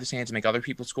ball out of his hands and make other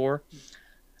people score,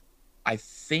 I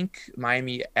think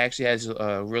Miami actually has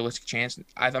a realistic chance.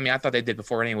 I thought they did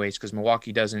before anyways, because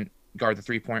Milwaukee doesn't guard the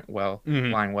three-point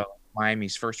line well.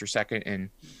 Miami's first or second in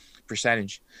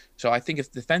percentage. So I think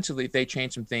if defensively if they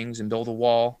change some things and build a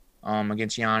wall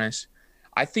against Giannis,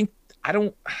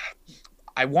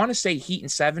 I want to say Heat in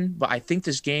 7, but I think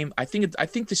this game, I think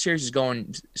the series is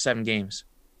going 7 games.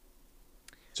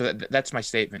 So that's my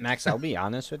statement. Max, I'll be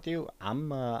honest with you.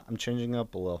 I'm changing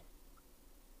up a little.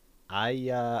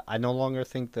 I no longer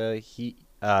think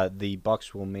the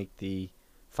Bucks will make the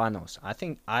finals. I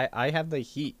think I have the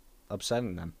Heat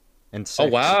upsetting them in 6. Oh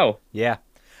wow. Yeah.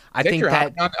 I think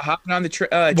Victor that hopping on the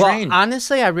well, train.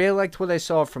 honestly, I really liked what I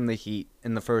saw from the Heat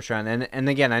in the first round. And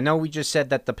again, I know we just said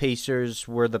that the Pacers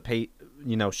were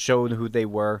showed who they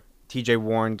were. TJ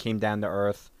Warren came down to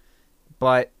earth.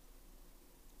 But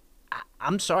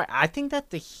I'm sorry. I think that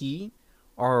the Heat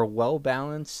are a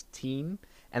well-balanced team,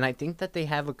 and I think that they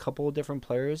have a couple of different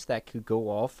players that could go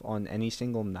off on any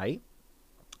single night.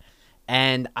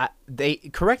 And they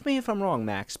correct me if I'm wrong,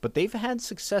 Max, but they've had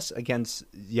success against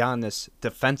Giannis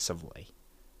defensively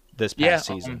this past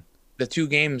season. The 2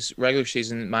 games regular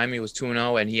season, Miami was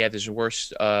 2-0, and he had his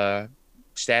worst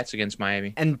stats against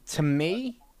Miami. And to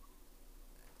me,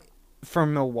 for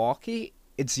Milwaukee,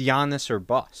 it's Giannis or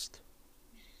bust.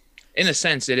 In a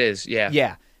sense, it is, yeah.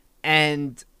 Yeah,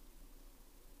 and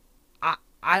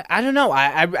I don't know.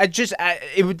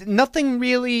 It would nothing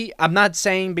really. I'm not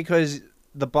saying because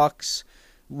the Bucks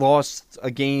lost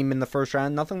a game in the first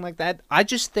round, nothing like that. I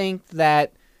just think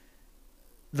that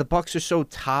the Bucks are so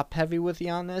top heavy with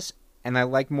Giannis, and I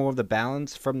like more of the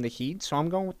balance from the Heat, so I'm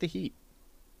going with the Heat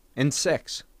in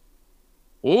 6.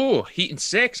 Ooh, Heat in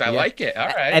 6. I like it. All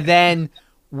right. And then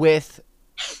with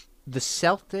the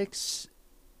Celtics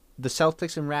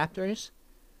and Raptors,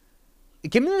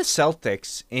 give me the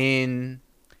Celtics in.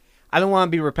 I don't want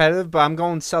to be repetitive, but I'm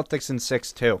going Celtics in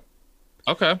 6 too.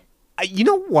 Okay. You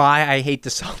know why I hate the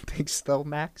Celtics though,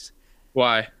 Max?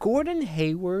 Why? Gordon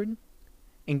Hayward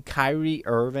and Kyrie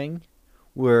Irving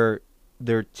were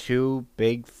their 2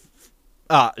 big.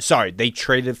 They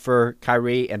traded for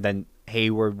Kyrie, and then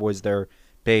Hayward was their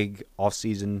big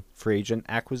offseason free agent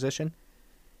acquisition,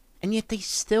 and yet they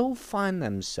still find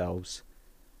themselves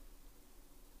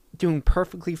doing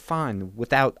perfectly fine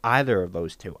without either of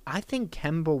those 2. I think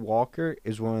Kemba Walker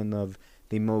is one of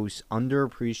the most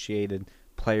underappreciated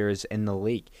players in the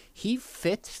league. He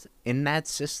fits in that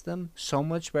system so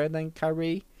much better than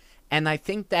Kyrie, and I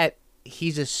think that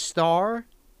he's a star,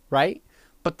 right?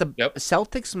 But the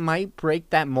Celtics might break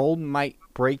that mold, might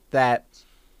break that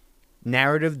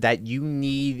narrative that you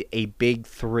need a big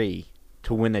 3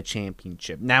 to win a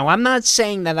championship. Now, I'm not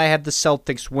saying that I have the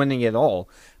Celtics winning it all.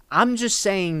 I'm just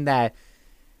saying that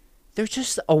they're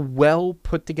just a well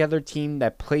put together team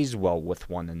that plays well with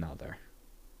one another.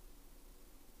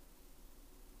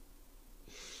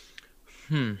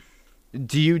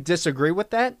 Do you disagree with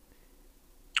that?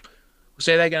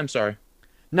 Say that again. I'm sorry.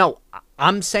 No,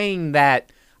 I'm saying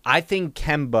that I think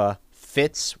Kemba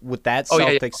fits with that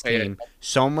Celtics team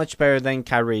so much better than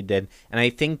Kyrie did. And I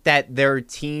think that their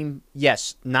team,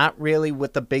 yes, not really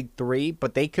with the big 3,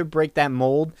 but they could break that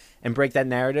mold and break that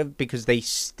narrative because they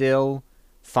still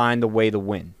find a way to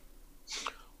win.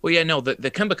 Well, yeah, no, the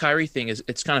Kemba Kyrie thing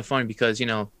it's kind of funny because,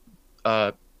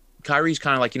 Kyrie's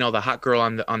kind of like, the hot girl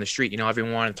on the street.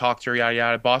 Everyone want to talk to her, yada,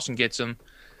 yada. Boston gets him.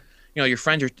 Your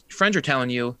friends are telling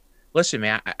you, listen,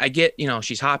 man, I get,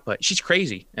 she's hot, but she's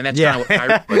crazy. And that's kind of what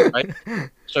Kyrie was, right?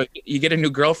 So you get a new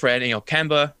girlfriend, and,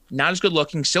 Kemba, not as good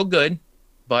looking, still good,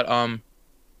 but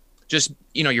just,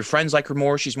 your friends like her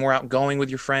more. She's more outgoing with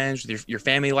your friends. Your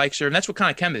family likes her. And that's what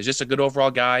kind of Kemba is, just a good overall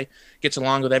guy, gets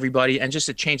along with everybody, and just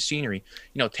a change of scenery.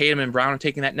 Tatum and Brown are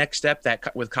taking that next step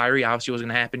that with Kyrie obviously was going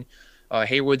to happen.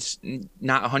 Hayward's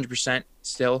not 100%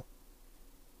 still.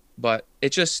 But it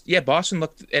just, Boston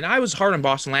looked, and I was hard on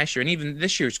Boston last year, and even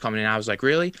this year's coming in, I was like,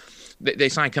 really? They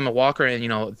signed Kemba Walker,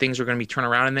 and, things are going to be turned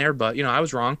around in there, but, I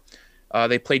was wrong.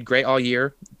 They played great all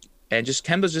year, and just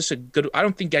Kemba's just a good, I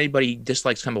don't think anybody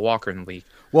dislikes Kemba Walker in the league.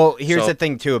 Well, here's the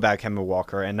thing, too, about Kemba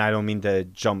Walker, and I don't mean to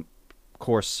jump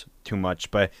course too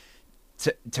much, but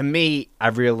to me,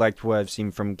 I've really liked what I've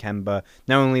seen from Kemba,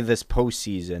 not only this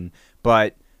postseason,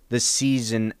 but the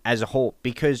season as a whole,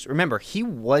 because, remember, he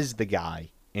was the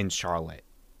guy in Charlotte.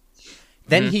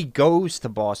 Then he goes to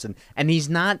Boston, and he's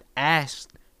not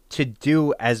asked to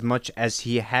do as much as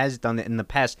he has done it in the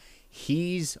past.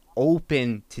 He's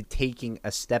open to taking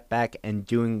a step back and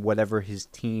doing whatever his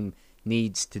team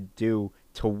needs to do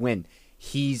to win.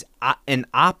 He's an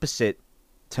opposite,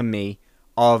 to me,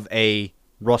 of a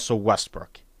Russell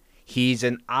Westbrook. He's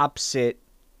an opposite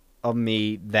of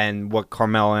me than what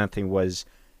Carmelo Anthony was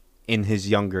in his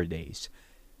younger days.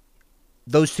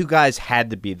 Those 2 guys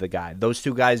had to be the guy. Those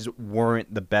 2 guys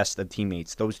weren't the best of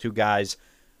teammates. Those 2 guys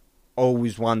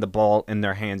always wanted the ball in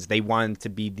their hands. They wanted to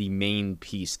be the main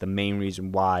piece, the main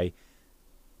reason why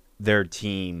their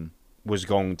team was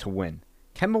going to win.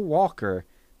 Kemba Walker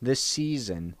this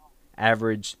season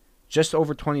averaged just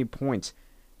over 20 points.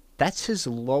 That's his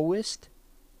lowest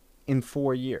in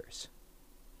 4 years.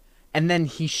 And then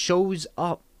he shows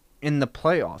up in the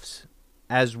playoffs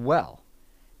as well.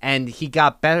 And he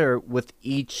got better with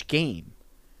each game.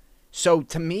 So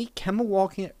to me, Kemba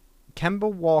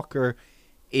Walker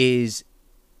is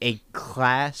a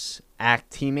class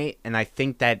act teammate, and I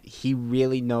think that he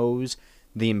really knows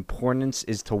the importance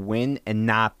is to win and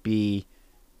not be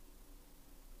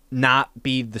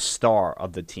the star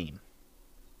of the team.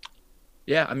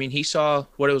 Yeah, I mean, he saw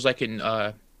what it was like in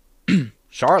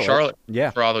Charlotte. Yeah.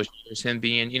 for all those years. Him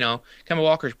being, Kemba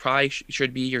Walker probably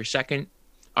should be your second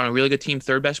on a really good team,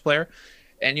 third best player.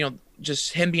 And,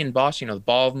 just him being boss, the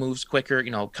ball moves quicker.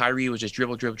 Kyrie was just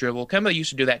dribble, dribble, dribble. Kemba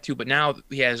used to do that too, but now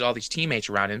he has all these teammates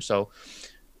around him. So,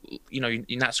 you're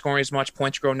not scoring as much,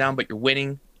 points are going down, but you're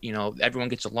winning. Everyone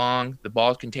gets along. The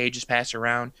ball's contagious, pass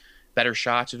around, better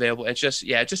shots available. It's just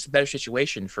a better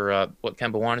situation for what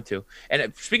Kemba wanted to.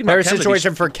 And speaking better about Kemba,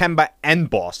 situation for Kemba and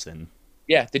Boston.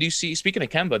 Yeah. Did you see, speaking of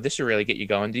Kemba, this will really get you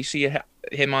going. Did you see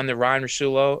him on the Ryan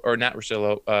Russillo, or not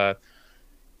Russillo,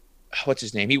 what's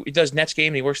his name? He does Nets game.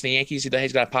 And he works in the Yankees.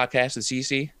 He's got a podcast with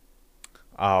CC.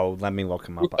 Oh, let me look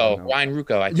him up. Ryan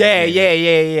Rucco. I think.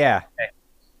 Yeah.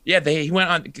 Yeah,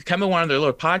 Kemba went on their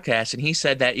little podcast, and he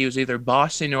said that he was either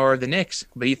Boston or the Knicks,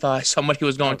 but he thought somebody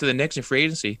was going to the Knicks in free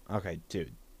agency. Okay,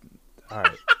 dude. All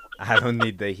right. I don't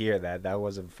need to hear that. That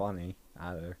wasn't funny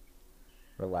either.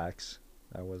 Relax.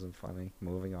 That wasn't funny.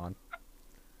 Moving on.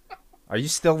 Are you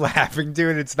still laughing,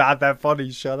 dude? It's not that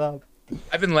funny. Shut up.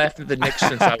 I've been laughing at the Knicks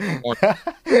since I was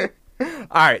born.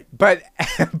 All right, but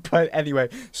anyway,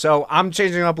 so I'm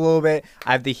changing up a little bit.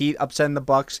 I have the Heat upsetting the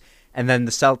Bucks, and then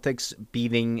the Celtics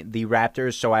beating the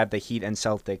Raptors. So I have the Heat and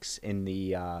Celtics in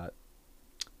the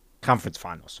conference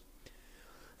finals.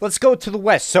 Let's go to the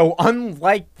West. So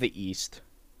unlike the East,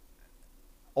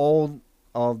 all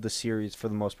of the series for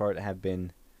the most part have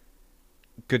been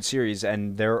good series,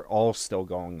 and they're all still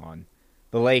going on.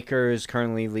 The Lakers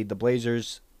currently lead the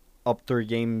Blazers up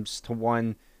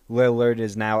 3-1. Lillard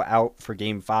is now out for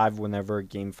Game 5 whenever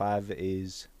Game 5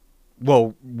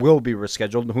 will be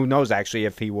rescheduled. Who knows, actually,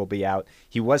 if he will be out.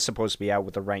 He was supposed to be out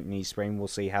with a right knee sprain. We'll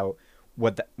see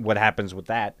what happens with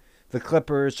that. The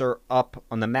Clippers are up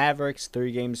on the Mavericks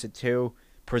 3-2.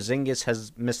 Porzingis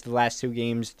has missed the last 2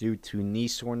 games due to knee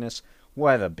soreness.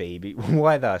 What a baby.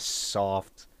 What a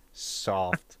soft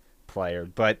player.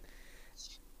 But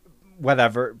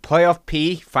whatever. Playoff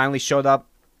P finally showed up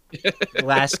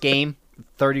last game.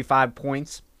 35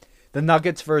 points. The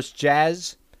Nuggets versus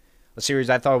Jazz, a series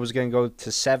I thought was going to go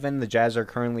to 7. The Jazz are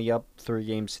currently up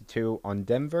 3-2 on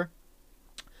Denver.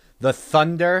 The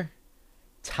Thunder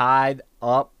tied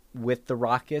up with the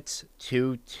Rockets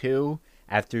 2-2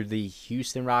 after the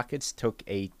Houston Rockets took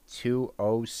a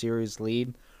 2-0 series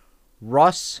lead.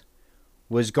 Russ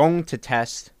was going to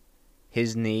test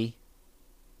his knee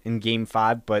in Game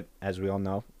 5, but as we all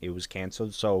know, it was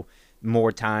canceled. So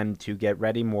more time to get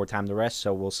ready, more time to rest.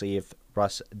 So we'll see if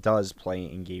Russ does play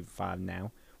in Game 5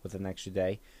 now with an extra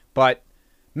day. But,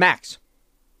 Max,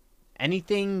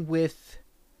 anything with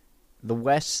the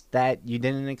West that you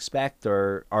didn't expect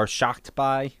or are shocked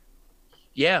by?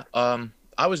 Yeah,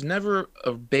 I was never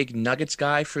a big Nuggets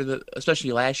guy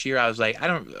especially last year. I was like,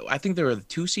 I think they were the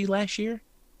 2 seed last year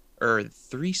or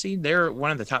 3 seed. They're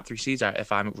one of the top 3 seeds,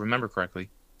 if I remember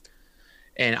correctly.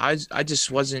 And I just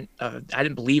wasn't, I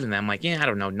didn't believe in them. Like, I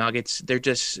don't know, Nuggets. They're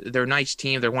a nice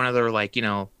team. They're one of their,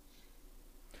 Well,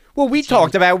 we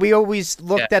talked about, we always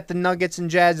looked at the Nuggets and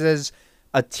Jazz as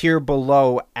a tier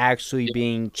below actually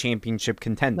being championship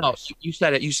contenders. No, you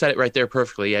said it. You said it right there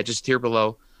perfectly. Yeah, just tier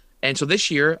below. And so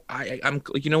this year, I'm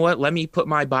you know what? Let me put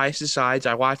my biases aside.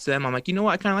 I watched them. I'm like, you know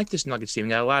what? I kind of like this Nuggets team.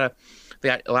 They got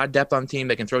a lot of depth on the team.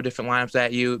 They can throw different lineups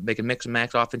at you. They can mix and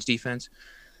match offense, defense.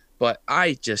 But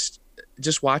I just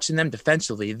watching them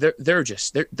defensively, they're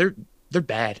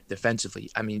bad defensively.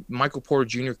 I mean, Michael Porter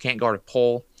Jr. can't guard a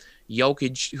pole.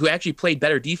 Jokic, who actually played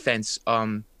better defense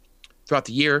throughout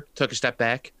the year, took a step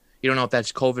back. You don't know if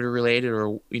that's COVID related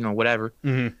or whatever.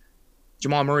 Mm-hmm.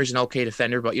 Jamal Murray's an okay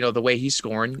defender, but the way he's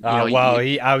scoring.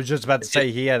 I was just about to say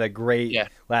he had a great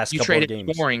last couple of games. You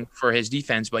traded scoring for his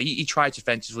defense, but he tried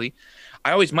defensively.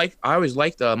 I always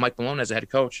liked Mike Malone as a head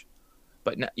coach,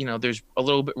 but there's a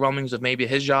little bit rumblings of maybe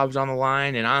his job's on the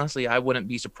line, and honestly, I wouldn't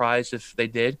be surprised if they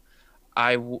did.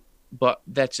 But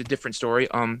that's a different story.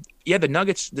 The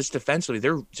Nuggets, this defensively,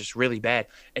 they're just really bad,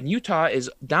 and Utah is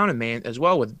down a man as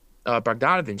well with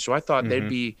Bogdanovich. So I thought they'd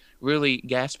be really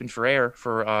gasping for air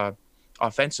for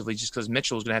offensively, just because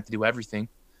Mitchell is going to have to do everything,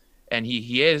 and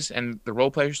he is, and the role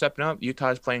players are stepping up.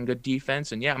 Utah's playing good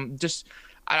defense, and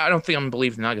I don't think I'm going to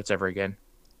believe the Nuggets ever again.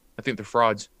 I think they're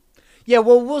frauds. Yeah,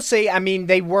 well, we'll see. I mean,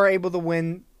 they were able to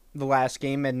win the last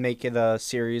game and make it a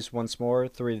series once more,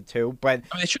 3-2. But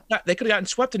I mean, they could have gotten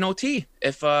swept in OT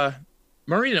if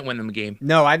Murray didn't win them a game.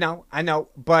 No, I know.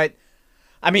 But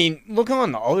I mean, looking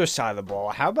on the other side of the ball,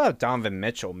 how about Donovan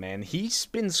Mitchell, man? He's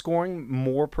been scoring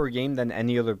more per game than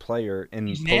any other player in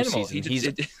He's an animal. postseason. He's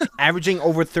averaging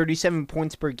over 37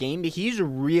 points per game. He's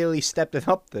really stepped it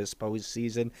up this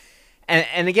postseason.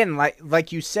 And again,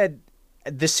 like you said,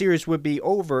 this series would be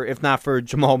over if not for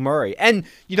Jamal Murray. And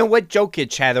you know what?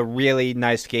 Jokic had a really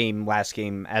nice game last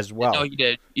game as well. No, he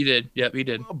did. He did. Yep, he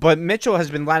did. But Mitchell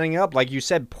has been lining up, like you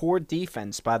said, poor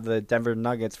defense by the Denver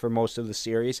Nuggets for most of the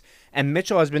series. And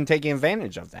Mitchell has been taking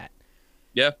advantage of that.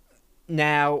 Yeah.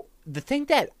 Now, the thing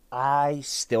that I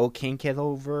still can't get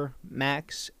over,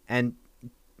 Max, and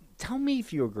tell me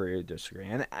if you agree or disagree.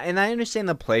 And I understand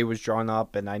the play was drawn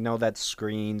up, and I know that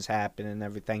screens happen and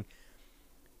everything.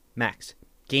 Max,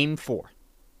 Game 4.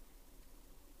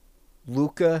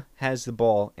 Luka has the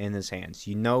ball in his hands.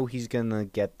 You know he's going to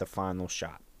get the final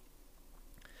shot.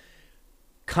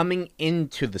 Coming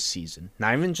into the season,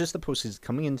 not even just the postseason,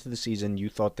 coming into the season, you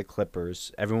thought the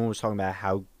Clippers, everyone was talking about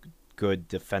how good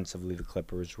defensively the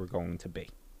Clippers were going to be.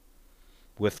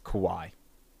 With Kawhi,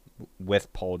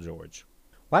 with Paul George.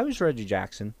 Why was Reggie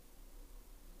Jackson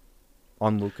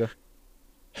on Luka?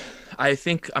 I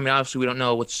think, I mean, obviously we don't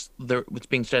know what's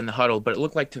being said in the huddle, but it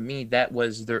looked like to me that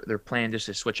was their plan, just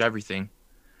to switch everything.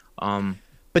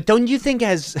 But don't you think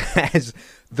as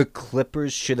the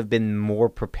Clippers should have been more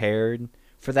prepared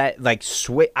for that? Like,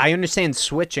 I understand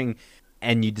switching,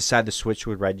 and you decide to switch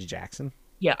with Reggie Jackson.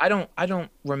 Yeah, I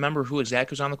don't remember who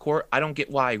exactly was on the court. I don't get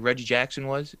why Reggie Jackson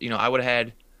was. You know, I would have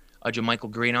had a JaMychal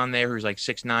Green on there who's like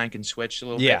 6'9", can switch a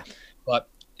little bit. But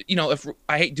you know, if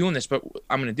I hate doing this, but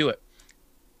I'm gonna do it.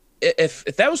 If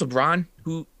that was LeBron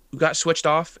who got switched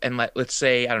off, and let's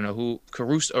say, I don't know who,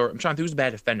 Caruso, or I'm trying to think who's the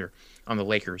bad defender on the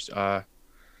Lakers.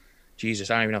 Jesus,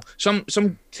 I don't even know.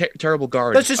 Some terrible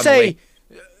guard. Let's just say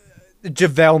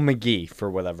JaVale McGee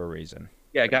for whatever reason.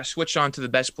 Yeah, got switched on to the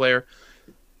best player.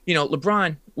 You know,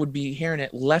 LeBron would be hearing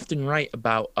it left and right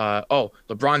about,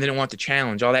 LeBron didn't want the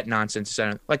challenge, all that nonsense.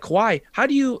 Like, Kawhi, how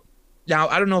do you – now,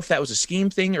 I don't know if that was a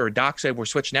scheme thing or Doc said we're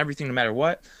switching everything no matter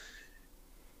what.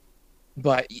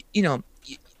 But, you know,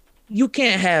 you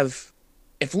can't have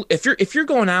 – if you're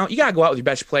going out, you got to go out with your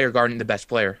best player guarding the best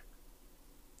player.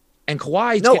 And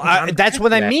Kawhi's that's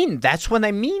what I mean. That's what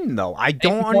I mean, though. I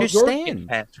don't understand.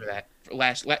 For that for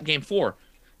last Game 4.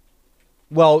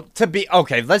 Well,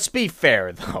 let's be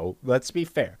fair, though. Let's be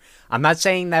fair. I'm not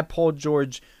saying that Paul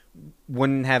George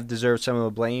wouldn't have deserved some of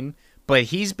the blame, but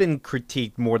he's been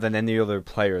critiqued more than any other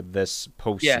player this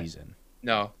postseason.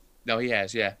 Yeah. No, he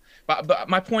has, yeah. But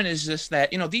my point is this,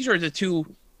 that, you know, these are the two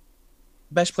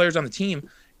best players on the team,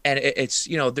 and it's,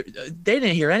 you know, they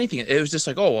didn't hear anything. It was just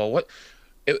like, oh, well, what?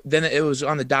 Then it was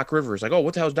on the Doc Rivers, like, oh,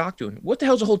 what the hell's Doc doing? What the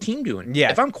hell's the whole team doing?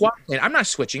 Yeah. If I'm quiet, I'm not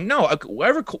switching. No,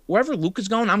 wherever Luka's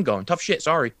going, I'm going. Tough shit.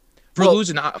 Sorry. You're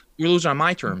losing on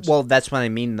my terms. Well, that's what I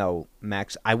mean, though,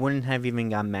 Max. I wouldn't have even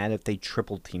gotten mad if they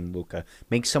triple team Luka.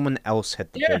 Make someone else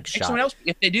hit the big shot. Someone else.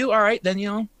 If they do, all right, then, you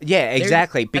know. Yeah,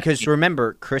 exactly. Because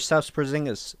remember, Kristaps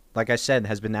Porzingis, like I said,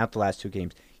 has been out the last 2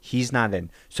 games. He's not in.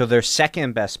 So their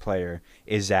second best player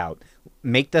is out.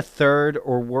 Make the third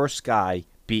or worst guy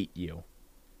beat you.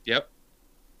 Yep.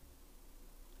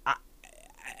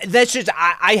 That's just,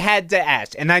 I had to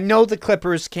ask. And I know the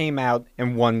Clippers came out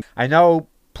and won. I know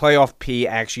Playoff P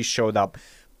actually showed up.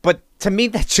 But to me,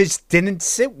 that just didn't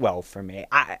sit well for me.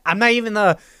 I'm not even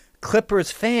a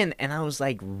Clippers fan. And I was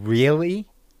like, really?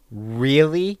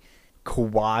 Really?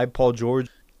 Kawhi, Paul George?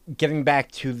 Getting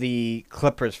back to the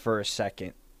Clippers for a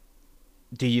second.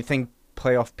 Do you think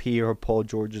Playoff P or Paul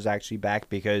George is actually back?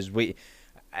 Because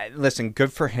listen,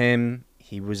 good for him.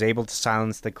 He was able to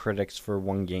silence the critics for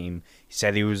 1 game. He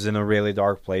said he was in a really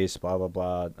dark place, blah, blah,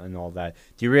 blah, and all that.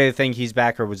 Do you really think he's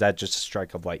back, or was that just a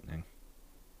strike of lightning?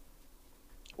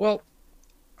 Well,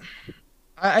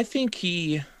 I think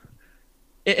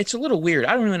it's a little weird.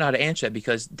 I don't really know how to answer that,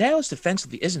 because Dallas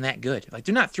defensively isn't that good. Like,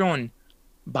 they're not throwing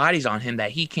bodies on him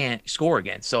that he can't score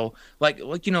against. So, like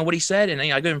you know, what he said, and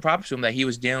I give him props to him that he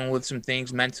was dealing with some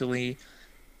things mentally,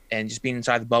 and just being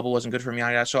inside the bubble wasn't good for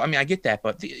him. So, I mean, I get that.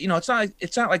 But, you know, it's not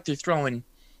like they're throwing,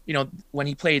 you know, when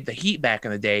he played the Heat back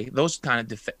in the day, those kind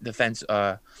of defense,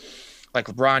 like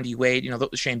LeBron, D. Wade, you know,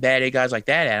 those Shane Battier, guys like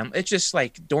that at him. It's just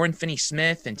like Dorian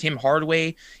Finney-Smith and Tim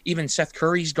Hardaway. Even Seth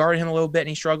Curry's guarding him a little bit, and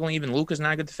he's struggling. Even Luka's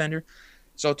not a good defender.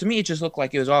 So, to me, it just looked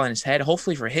like it was all in his head.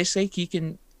 Hopefully, for his sake, he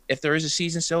can, if there is a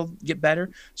season, still get better.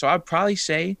 So, I'd probably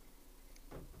say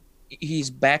he's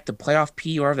back to Playoff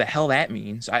P, or whatever the hell that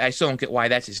means. I still don't get why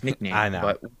that's his nickname. I know.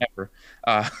 But whatever.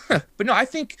 But no, I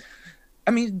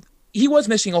mean, he was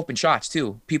missing open shots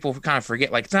too. People kind of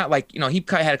forget. Like, it's not like, you know, he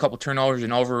had a couple turnovers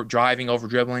and over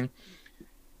dribbling.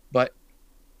 But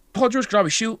Paul George could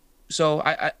always shoot. So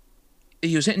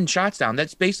he was hitting shots down.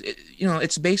 That's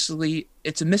it's basically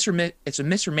it's a miss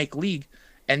or make league,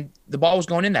 and the ball was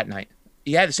going in that night.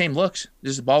 He had the same looks,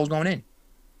 just the ball was going in.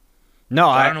 No, So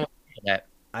I don't know what to think of that.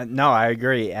 No, I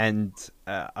agree. And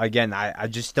again, I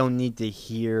just don't need to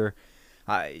hear,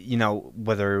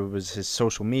 whether it was his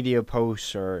social media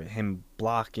posts or him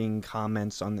blocking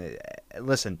comments on the.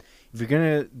 Listen, if you're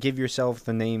gonna give yourself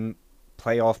the name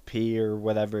Playoff P or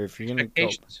whatever, if you're gonna go,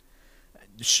 Expectations.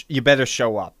 you better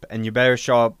show up, and you better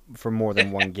show up for more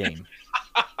than one game.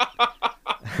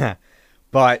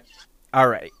 But all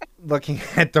right, looking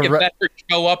at the You better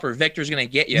show up, or Victor's gonna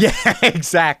get you. yeah,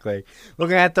 exactly.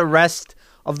 Looking at the rest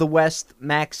of the West,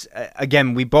 Max,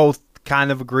 again, we both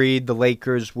kind of agreed the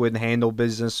Lakers would handle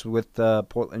business with the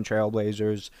Portland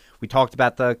Trailblazers. We talked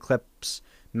about the Clips,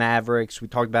 Mavericks. We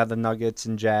talked about the Nuggets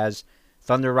and Jazz.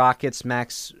 Thunder Rockets,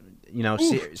 Max,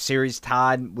 series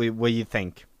tied. What do you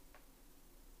think?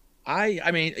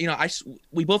 I mean,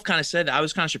 we both kind of said that. I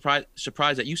was kind of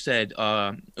surprised that you said,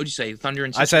 what'd you say, Thunder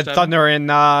and 6 I or said 7? Thunder in,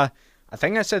 I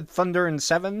think I said Thunder in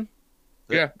 7.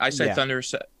 Yeah, I said Yeah. Thunder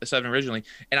 7 originally,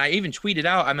 and I even tweeted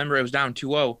out. I remember it was down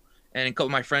 2-0, and a couple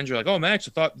of my friends were like, "Oh, Max,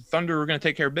 I thought Thunder were going to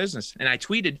take care of business," and I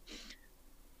tweeted.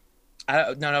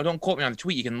 No, don't quote me on the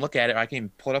tweet. You can look at it. I can even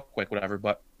pull it up quick, whatever.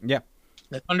 But Yeah.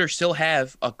 the Thunder still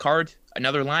have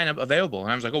another lineup available,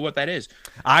 and I was like, "Oh, what that is?"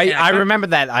 I remember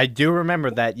that. I do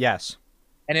remember that, yes.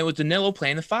 And it was Danilo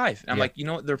playing the 5. And I'm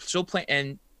Yeah. like, they're still playing,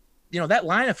 and that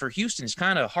lineup for Houston is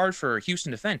kind of hard for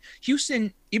Houston to defend.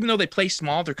 Houston, even though they play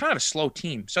small, they're kind of a slow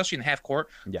team, especially in the half court.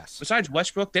 Yes. Besides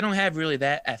Westbrook, they don't have really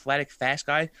that athletic, fast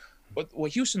guy.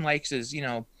 What Houston likes is,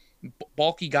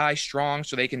 bulky guys, strong,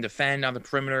 so they can defend on the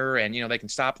perimeter, and they can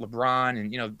stop LeBron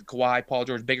and Kawhi, Paul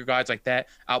George, bigger guys like that,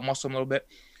 outmuscle them a little bit.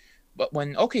 But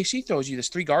when OKC throws you this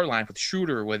 3 guard line with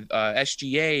Schroeder, with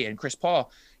SGA and Chris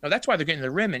Paul, that's why they're getting the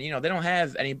rim, and they don't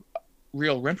have any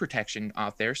real rim protection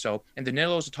out there. So, and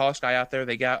Danilo's the tallest guy out there.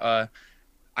 They got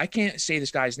I can't say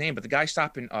this guy's name, but the guy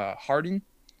stopping Harden,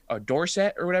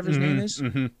 Dorsett or whatever his name is.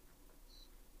 Mm-hmm.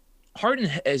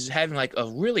 Harden is having like a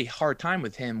really hard time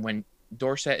with him when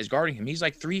Dorsett is guarding him. He's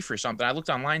like 3 for something. I looked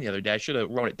online the other day. I should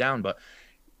have wrote it down, but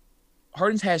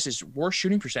Harden has his worst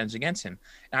shooting percentage against him.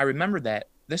 And I remember that.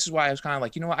 This is why I was kind of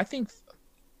like, I think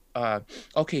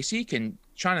OKC can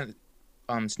try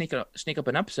to sneak up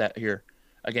an upset here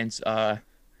against the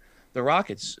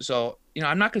Rockets. So,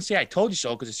 I'm not going to say I told you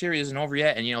so, because the series isn't over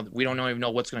yet, and, we don't even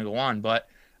know what's going to go on. But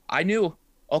I knew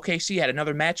OKC had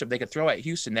another matchup they could throw at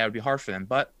Houston that would be hard for them.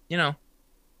 But,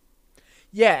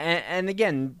 Yeah, and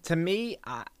again, to me,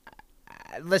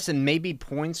 listen, maybe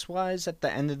points-wise, at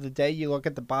the end of the day, you look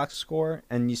at the box score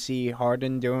and you see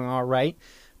Harden doing all right.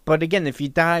 But again, if you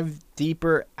dive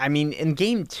deeper, I mean, in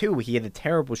Game 2, he had a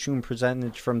terrible shooting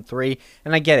percentage from 3.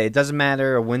 And I get it. It doesn't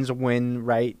matter. A win's a win,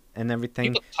 right? And everything.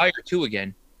 he looks tired too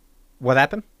again. What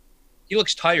happened? He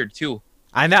looks tired too.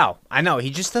 I know. He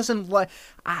just doesn't like.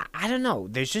 I don't know.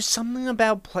 There's just something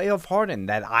about playoff Harden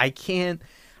that I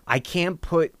can't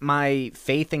put my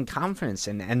faith and confidence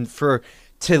in. And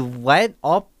to let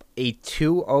up a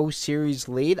 2-0 series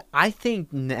lead, I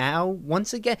think now,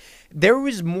 once again, there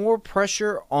was more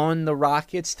pressure on the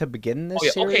Rockets to begin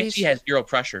this series. OKC has 0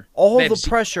 pressure. All the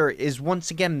pressure is once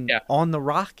again Yeah. on the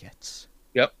Rockets.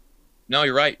 Yep. No,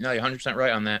 you're right. No, you're 100%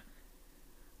 right on that.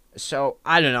 So,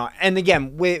 I don't know. And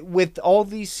again, with all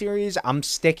these series, I'm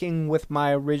sticking with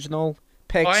my original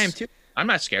picks. Oh, I am too. I'm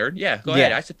not scared. Yeah, go Yeah.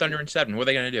 ahead. I said Thunder in 7. What are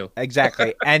they going to do?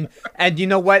 Exactly. and you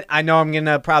know what? I know I'm going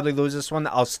to probably lose this one.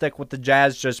 I'll stick with the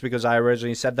Jazz just because I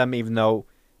originally said them, even though...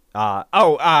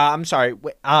 I'm sorry.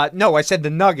 No, I said the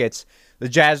Nuggets. The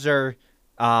Jazz are...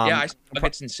 I said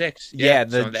Nuggets in 6. Yeah,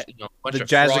 bunch the of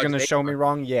Jazz are frauds going to they show are. me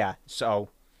wrong. Yeah, so...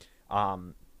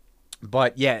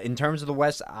 But yeah, in terms of the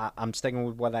West, I'm sticking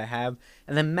with what I have.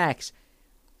 And then Max,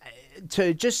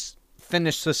 to just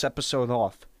finish this episode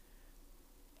off,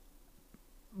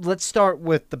 let's start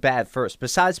with the bad first.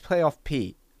 Besides Playoff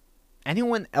Pete,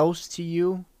 anyone else to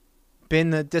you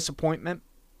been a disappointment?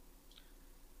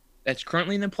 That's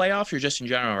currently in the playoffs or just in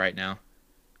general right now?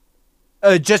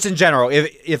 Just in general,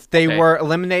 if they Okay. were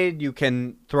eliminated, you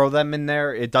can throw them in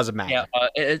there. It doesn't matter.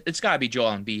 Yeah, it's got to be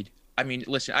Joel Embiid. I mean,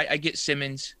 listen, I get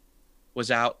Simmons was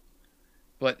out,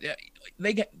 but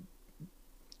they get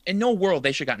in no world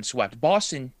they should have gotten swept.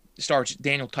 Boston starts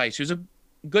Daniel Tice, who's a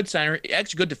good center,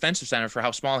 actually good defensive center for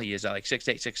how small he is, at like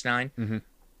 6'8", 6'9". Mhm.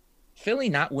 Philly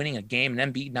not winning a game,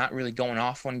 and Embiid not really going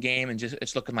off one game, and just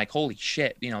it's looking like holy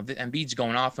shit, Embiid's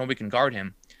going off, nobody can guard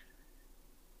him.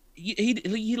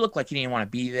 He looked like he didn't want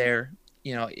to be there.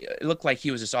 It looked like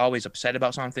he was just always upset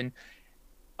about something.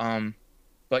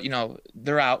 But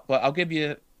they're out. But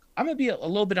I'm I'm gonna be a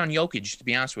little bit on Jokic, to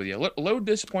be honest with you. A little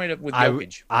disappointed with I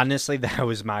Jokic. honestly, that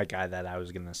was my guy that I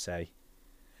was gonna say.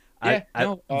 Yeah,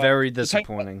 no, Very the type-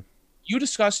 disappointing. you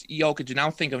discussed Jokic, and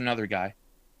I'll think of another guy.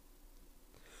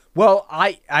 Well,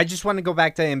 I just want to go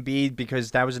back to Embiid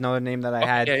because that was another name that I Okay,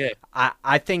 had. yeah, yeah.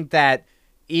 I think that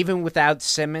even without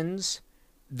Simmons,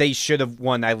 they should have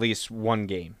won at least one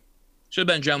game. Should have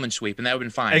been a gentleman's sweep, and that would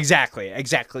have been fine.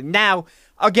 Exactly. Now,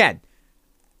 again,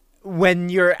 when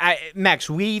you're Max,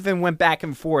 we even went back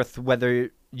and forth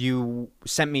whether you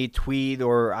sent me a tweet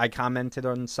or I commented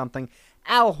on something.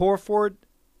 Al Horford,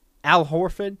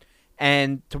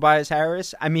 and Tobias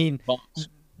Harris. I mean, Bums.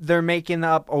 they're making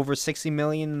up over $60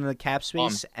 million in the cap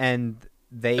space, and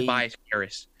they Tobias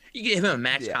Harris. You give him a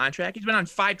max contract. He's been on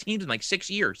 5 teams in like 6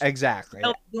 years. exactly.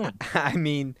 What the hell is he doing? I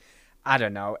mean, I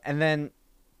don't know. And then,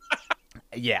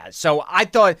 yeah. So I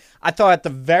thought at the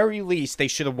very least they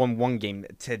should have won one game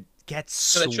to get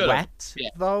they should've. swept. Yeah.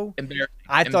 Though Embarrassing.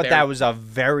 I thought that was a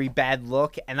very bad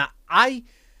look, and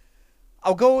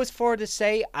I'll go as far to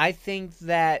say I think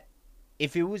that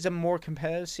if it was a more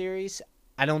competitive series,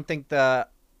 I don't think the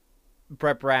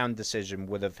Brett Brown decision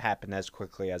would have happened as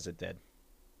quickly as it did.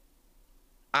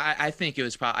 I think it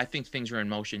was probably. I think things were in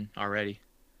motion already.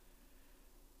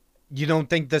 You don't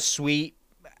think the sweep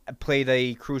played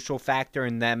a crucial factor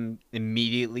in them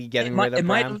immediately getting rid of It Brown?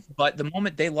 might have, but the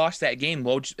moment they lost that game,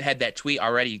 Woj had that tweet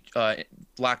already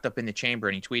locked up in the chamber,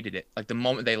 and he tweeted it like the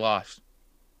moment they lost.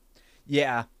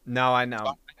 Yeah. No, I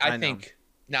know. I think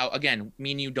now again,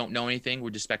 me and you don't know anything.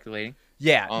 We're just speculating.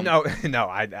 Yeah, I know,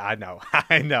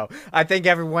 I know. I think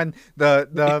everyone,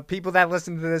 the people that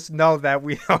listen to this know that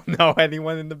we don't know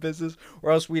anyone in the business, or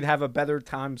else we'd have a better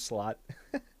time slot.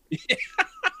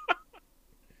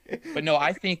 But no,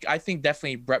 I think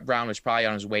definitely Brett Brown was probably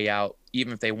on his way out,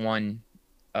 even if they won,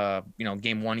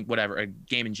 game one, whatever, a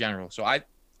game in general. So I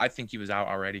think he was out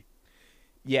already.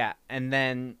 Yeah, and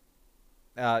then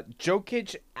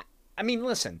Jokic. I mean,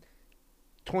 listen.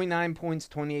 29 points,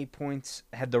 28 points,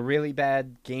 had the really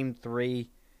bad game 3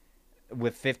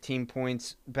 with 15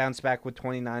 points, bounced back with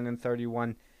 29 and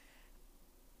 31.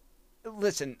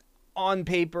 Listen, on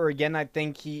paper, again, I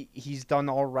think he's done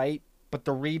all right, but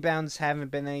the rebounds haven't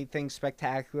been anything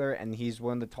spectacular, and he's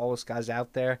one of the tallest guys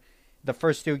out there. The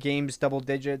first 2 games, double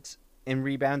digits in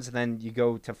rebounds, and then you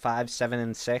go to 5, 7,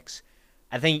 and 6.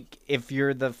 I think if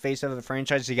you're the face of the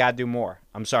franchise, you got to do more.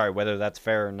 I'm sorry, whether that's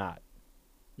fair or not.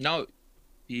 No.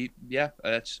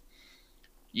 That's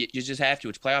you just have to.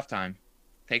 It's playoff time.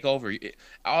 Take over.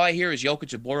 All I hear is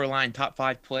Jokic a borderline top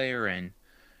 5 player, and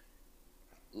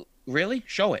really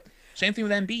show it. Same thing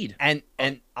with Embiid.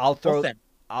 And I'll throw.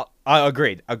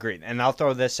 Agreed. And I'll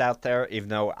throw this out there, even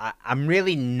though I'm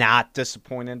really not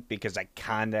disappointed because I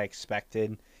kind of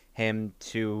expected him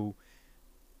to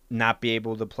not be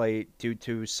able to play due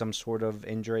to some sort of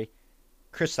injury.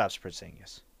 Kristaps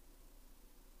Porzingis,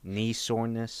 knee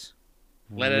soreness.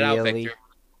 Let it out, Victor.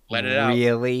 Let it out.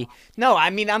 Really? No,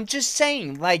 I mean, I'm just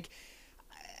saying, like,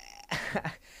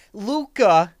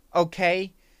 Luka,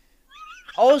 okay,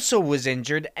 also was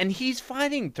injured, and he's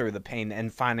fighting through the pain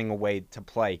and finding a way to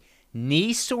play.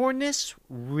 Knee soreness?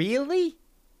 Really?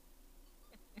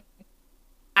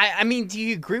 I mean, do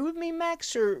you agree with me,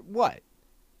 Max, or what?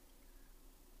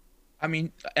 I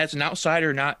mean, as an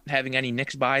outsider, not having any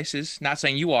Knicks biases, not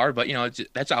saying you are, but,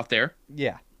 that's out there.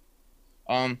 Yeah.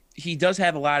 He does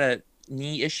have a lot of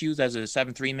knee issues as a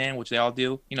 7'3" man, which they all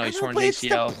do. He's torn It's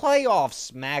ACL. the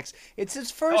playoffs, Max. It's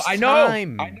his first I know.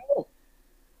 time.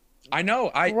 I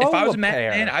know. If I was a Mets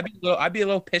fan, I'd be a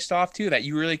little pissed off too that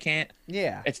you really can't.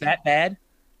 Yeah. It's that bad,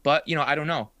 but I don't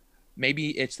know.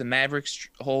 Maybe it's the Mavericks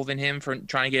holding him for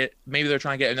trying to get. Maybe they're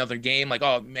trying to get another game. Like,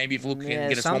 oh, maybe if Luka can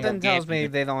get us one more game. Something tells me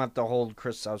they don't have to hold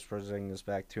Kristaps Porzingis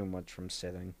back too much from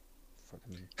sitting.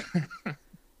 Fucking.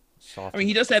 I mean,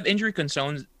 he does have injury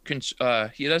concerns.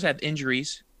 He does have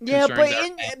injuries. Yeah,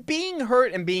 but being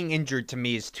hurt and being injured to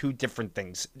me is 2 different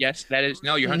things. Yes, that is.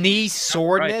 No, you're knee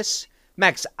soreness. Right.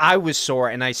 Max, I was sore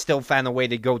and I still found a way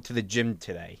to go to the gym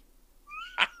today.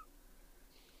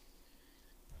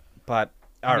 But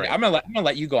all right, I'm gonna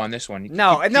let you go on this one.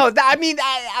 No. I mean,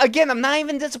 again, I'm not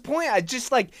even disappointed. I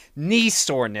just like knee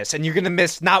soreness, and you're gonna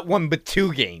miss not 1 but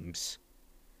 2 games.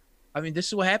 I mean, this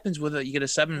is what happens with you get a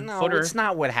 7-footer. No, it's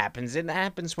not what happens. It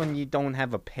happens when you don't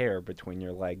have a pair between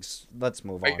your legs. Let's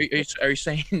move on. Are you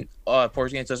saying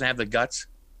Porzingis doesn't have the guts?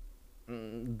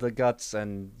 The guts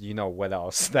and what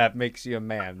else that makes you a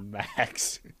man,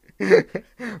 Max.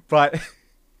 but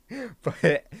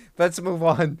let's move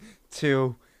on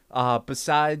to not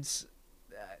besides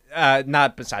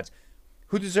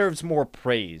who deserves more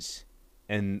praise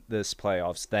in this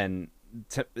playoffs than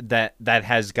that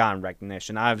has gotten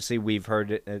recognition. Obviously, we've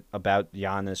heard it about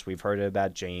Giannis. We've heard it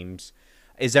about James.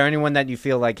 Is there anyone that you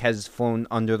feel like has flown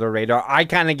under the radar? I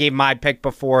kind of gave my pick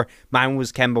before. Mine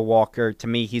was Kemba Walker. To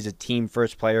me, he's a team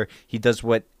first player. He does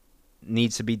what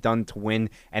needs to be done to win,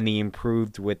 and he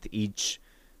improved with each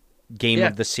game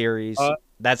of the series.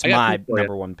 That's my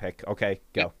number one pick. Okay,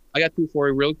 go. I got two for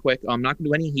you real quick. I'm not going to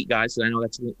do any Heat guys, because I know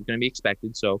that's going to be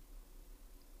expected. So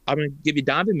I'm going to give you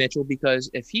Donovan Mitchell, because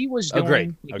if he was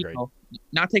doing, Agreed.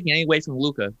 Not taking any away from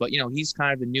Luka, but he's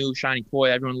kind of the new shiny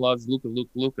toy. Everyone loves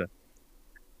Luka.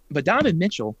 But Donovan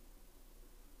Mitchell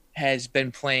has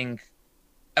been playing.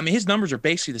 I mean, his numbers are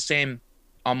basically the same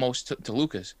almost to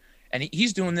Luka's, and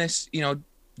he's doing this.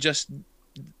 Just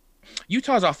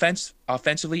Utah's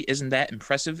offensively isn't that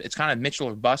impressive. It's kind of Mitchell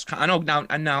or bust. I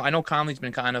know Conley's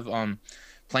been kind of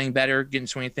playing better, getting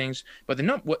swinging things, but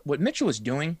what Mitchell is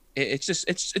doing,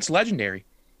 it's legendary.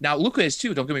 Now Luka is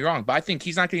too. Don't get me wrong, but I think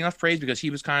he's not getting enough praise because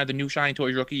he was kind of the new shiny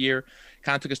toy rookie year.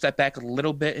 Kind of took a step back a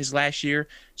little bit his last year.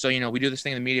 So we do this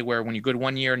thing in the media where when you're good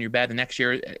one year and you're bad the next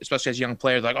year, especially as a young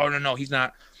player, like, oh no, he's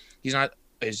not.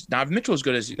 Is Donovan Mitchell as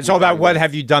good as? It's all about what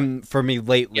have you done for me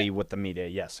lately with the media.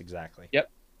 Yes, exactly. Yep.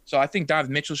 So I think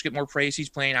Donovan Mitchell should get more praise. He's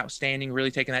playing outstanding,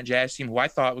 really taking that Jazz team who I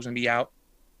thought was going to be out.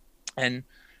 And,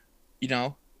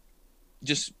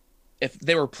 just if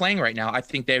they were playing right now, I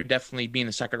think they would definitely be in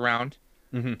the second round.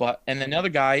 Mm-hmm. And then another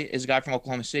guy is a guy from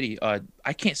Oklahoma City.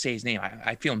 I can't say his name.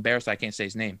 I feel embarrassed I can't say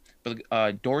his name.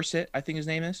 But Dorsett, I think his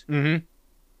name is. Mm-hmm.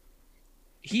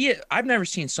 I've never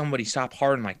seen somebody stop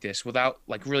Harden like this without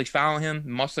really fouling him,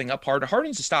 muscling up Harden.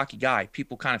 Harden's a stocky guy.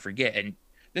 People kind of forget. And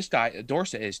this guy,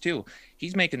 Dorsett, is too.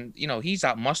 He's making, he's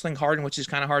out muscling Harden, which is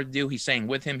kind of hard to do. He's staying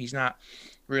with him. He's not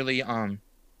really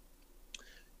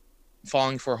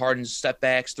falling for Harden's step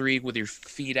backs three with your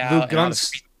feet out. Luke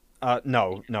Guntz.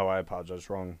 No, I apologize.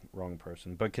 Wrong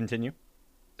person. But continue.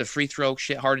 The free throw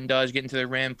shit Harden does, getting to the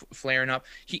rim, flaring up.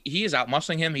 He is out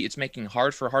muscling him. It's making it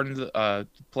hard for Harden to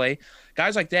play.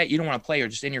 Guys like that, you don't want to play, or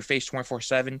just in your face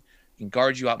 24/7. Can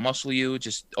guard you, out muscle you,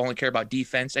 just only care about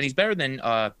defense. And he's better than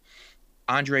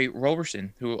Andre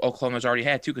Roberson, who Oklahoma's already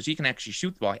had too, because he can actually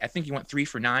shoot the ball. I think he went 3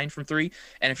 for 9 from three.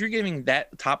 And if you're giving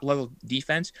that top level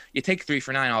defense, you take 3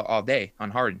 for 9 all day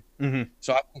on Harden. Mm-hmm.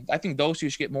 So I think those two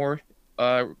should get more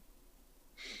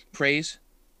praise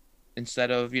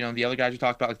instead of the other guys we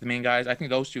talked about, like the main guys. I think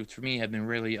those two for me have been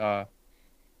really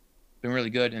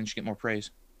good and should get more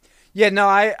praise. Yeah, no,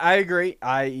 I agree.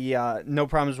 I no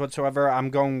problems whatsoever. I'm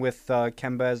going with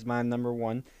Kemba as my number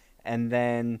one, and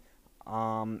then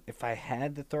if I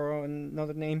had to throw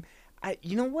another name,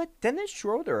 you know what? Dennis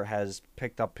Schroeder has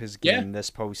picked up his game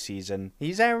this postseason.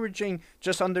 He's averaging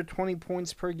just under 20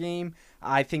 points per game.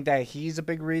 I think that he's a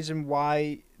big reason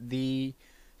why the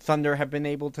Thunder have been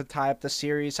able to tie up the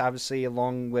series, obviously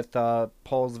along with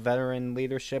Paul's veteran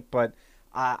leadership. But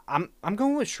I'm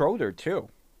going with Schroeder too.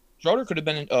 Schroeder could have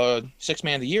been sixth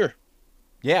man of the year.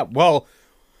 Yeah, well,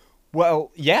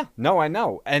 yeah. No, I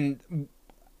know. And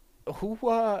who?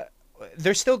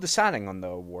 They're still deciding on the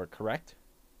award, correct?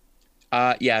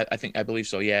 Yeah, I believe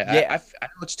so. Yeah, yeah. I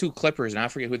know it's two Clippers, and I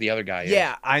forget who the other guy is.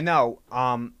 Yeah, I know.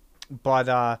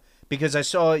 But because I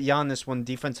saw Giannis won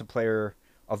Defensive Player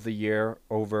of the Year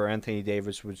over Anthony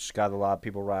Davis, which got a lot of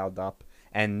people riled up,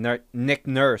 and Nick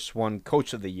Nurse won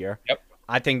Coach of the Year. Yep.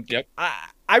 I think. Yep.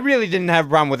 I really didn't have a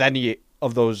problem with any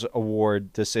of those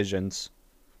award decisions.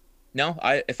 No,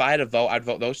 if I had a vote, I'd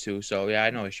vote those two. So yeah, I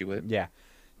had no issue with it. Yeah,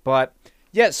 but.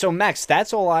 Yeah, so Max,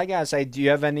 that's all I gotta say. Do you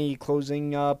have any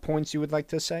closing points you would like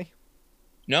to say?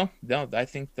 No. I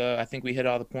think we hit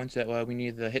all the points that we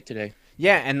needed to hit today.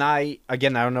 Yeah, and I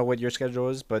don't know what your schedule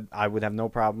is, but I would have no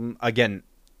problem. Again,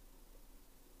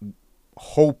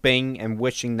 hoping and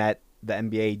wishing that the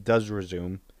NBA does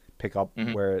pick up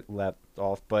where it left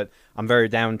off. But I'm very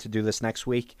down to do this next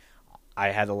week.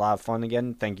 I had a lot of fun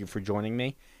again. Thank you for joining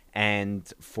me.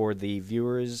 And for the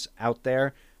viewers out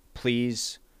there,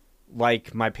 please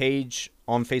like my page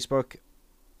on Facebook,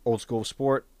 Old School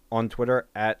Sport, on Twitter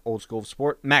at Old School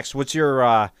Sport. Max, what's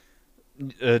your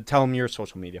tell them your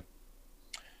social media.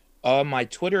 My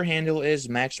Twitter handle is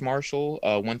Max Marshall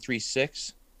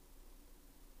 136.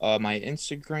 My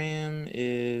Instagram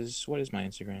is, what is my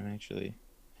Instagram actually?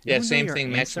 Yeah, same thing.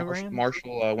 Max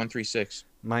Marshall 136.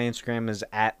 My Instagram is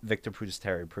at Victor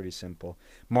Pudisteri. Pretty simple.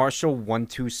 Marshall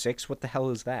 126. What the hell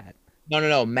is that?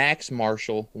 No. Max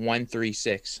Marshall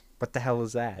 136. What the hell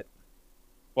is that?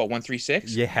 What,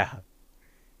 136? Yeah.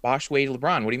 Bosh, Wade,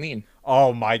 LeBron. What do you mean?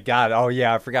 Oh my God. Oh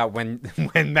yeah, I forgot when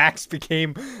Max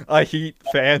became a Heat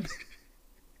fan.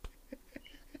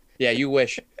 Yeah, you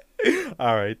wish.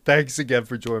 All right. Thanks again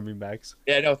for joining me, Max.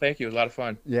 Yeah, no, thank you. It was a lot of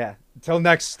fun. Yeah. Until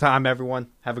next time, everyone.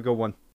 Have a good one.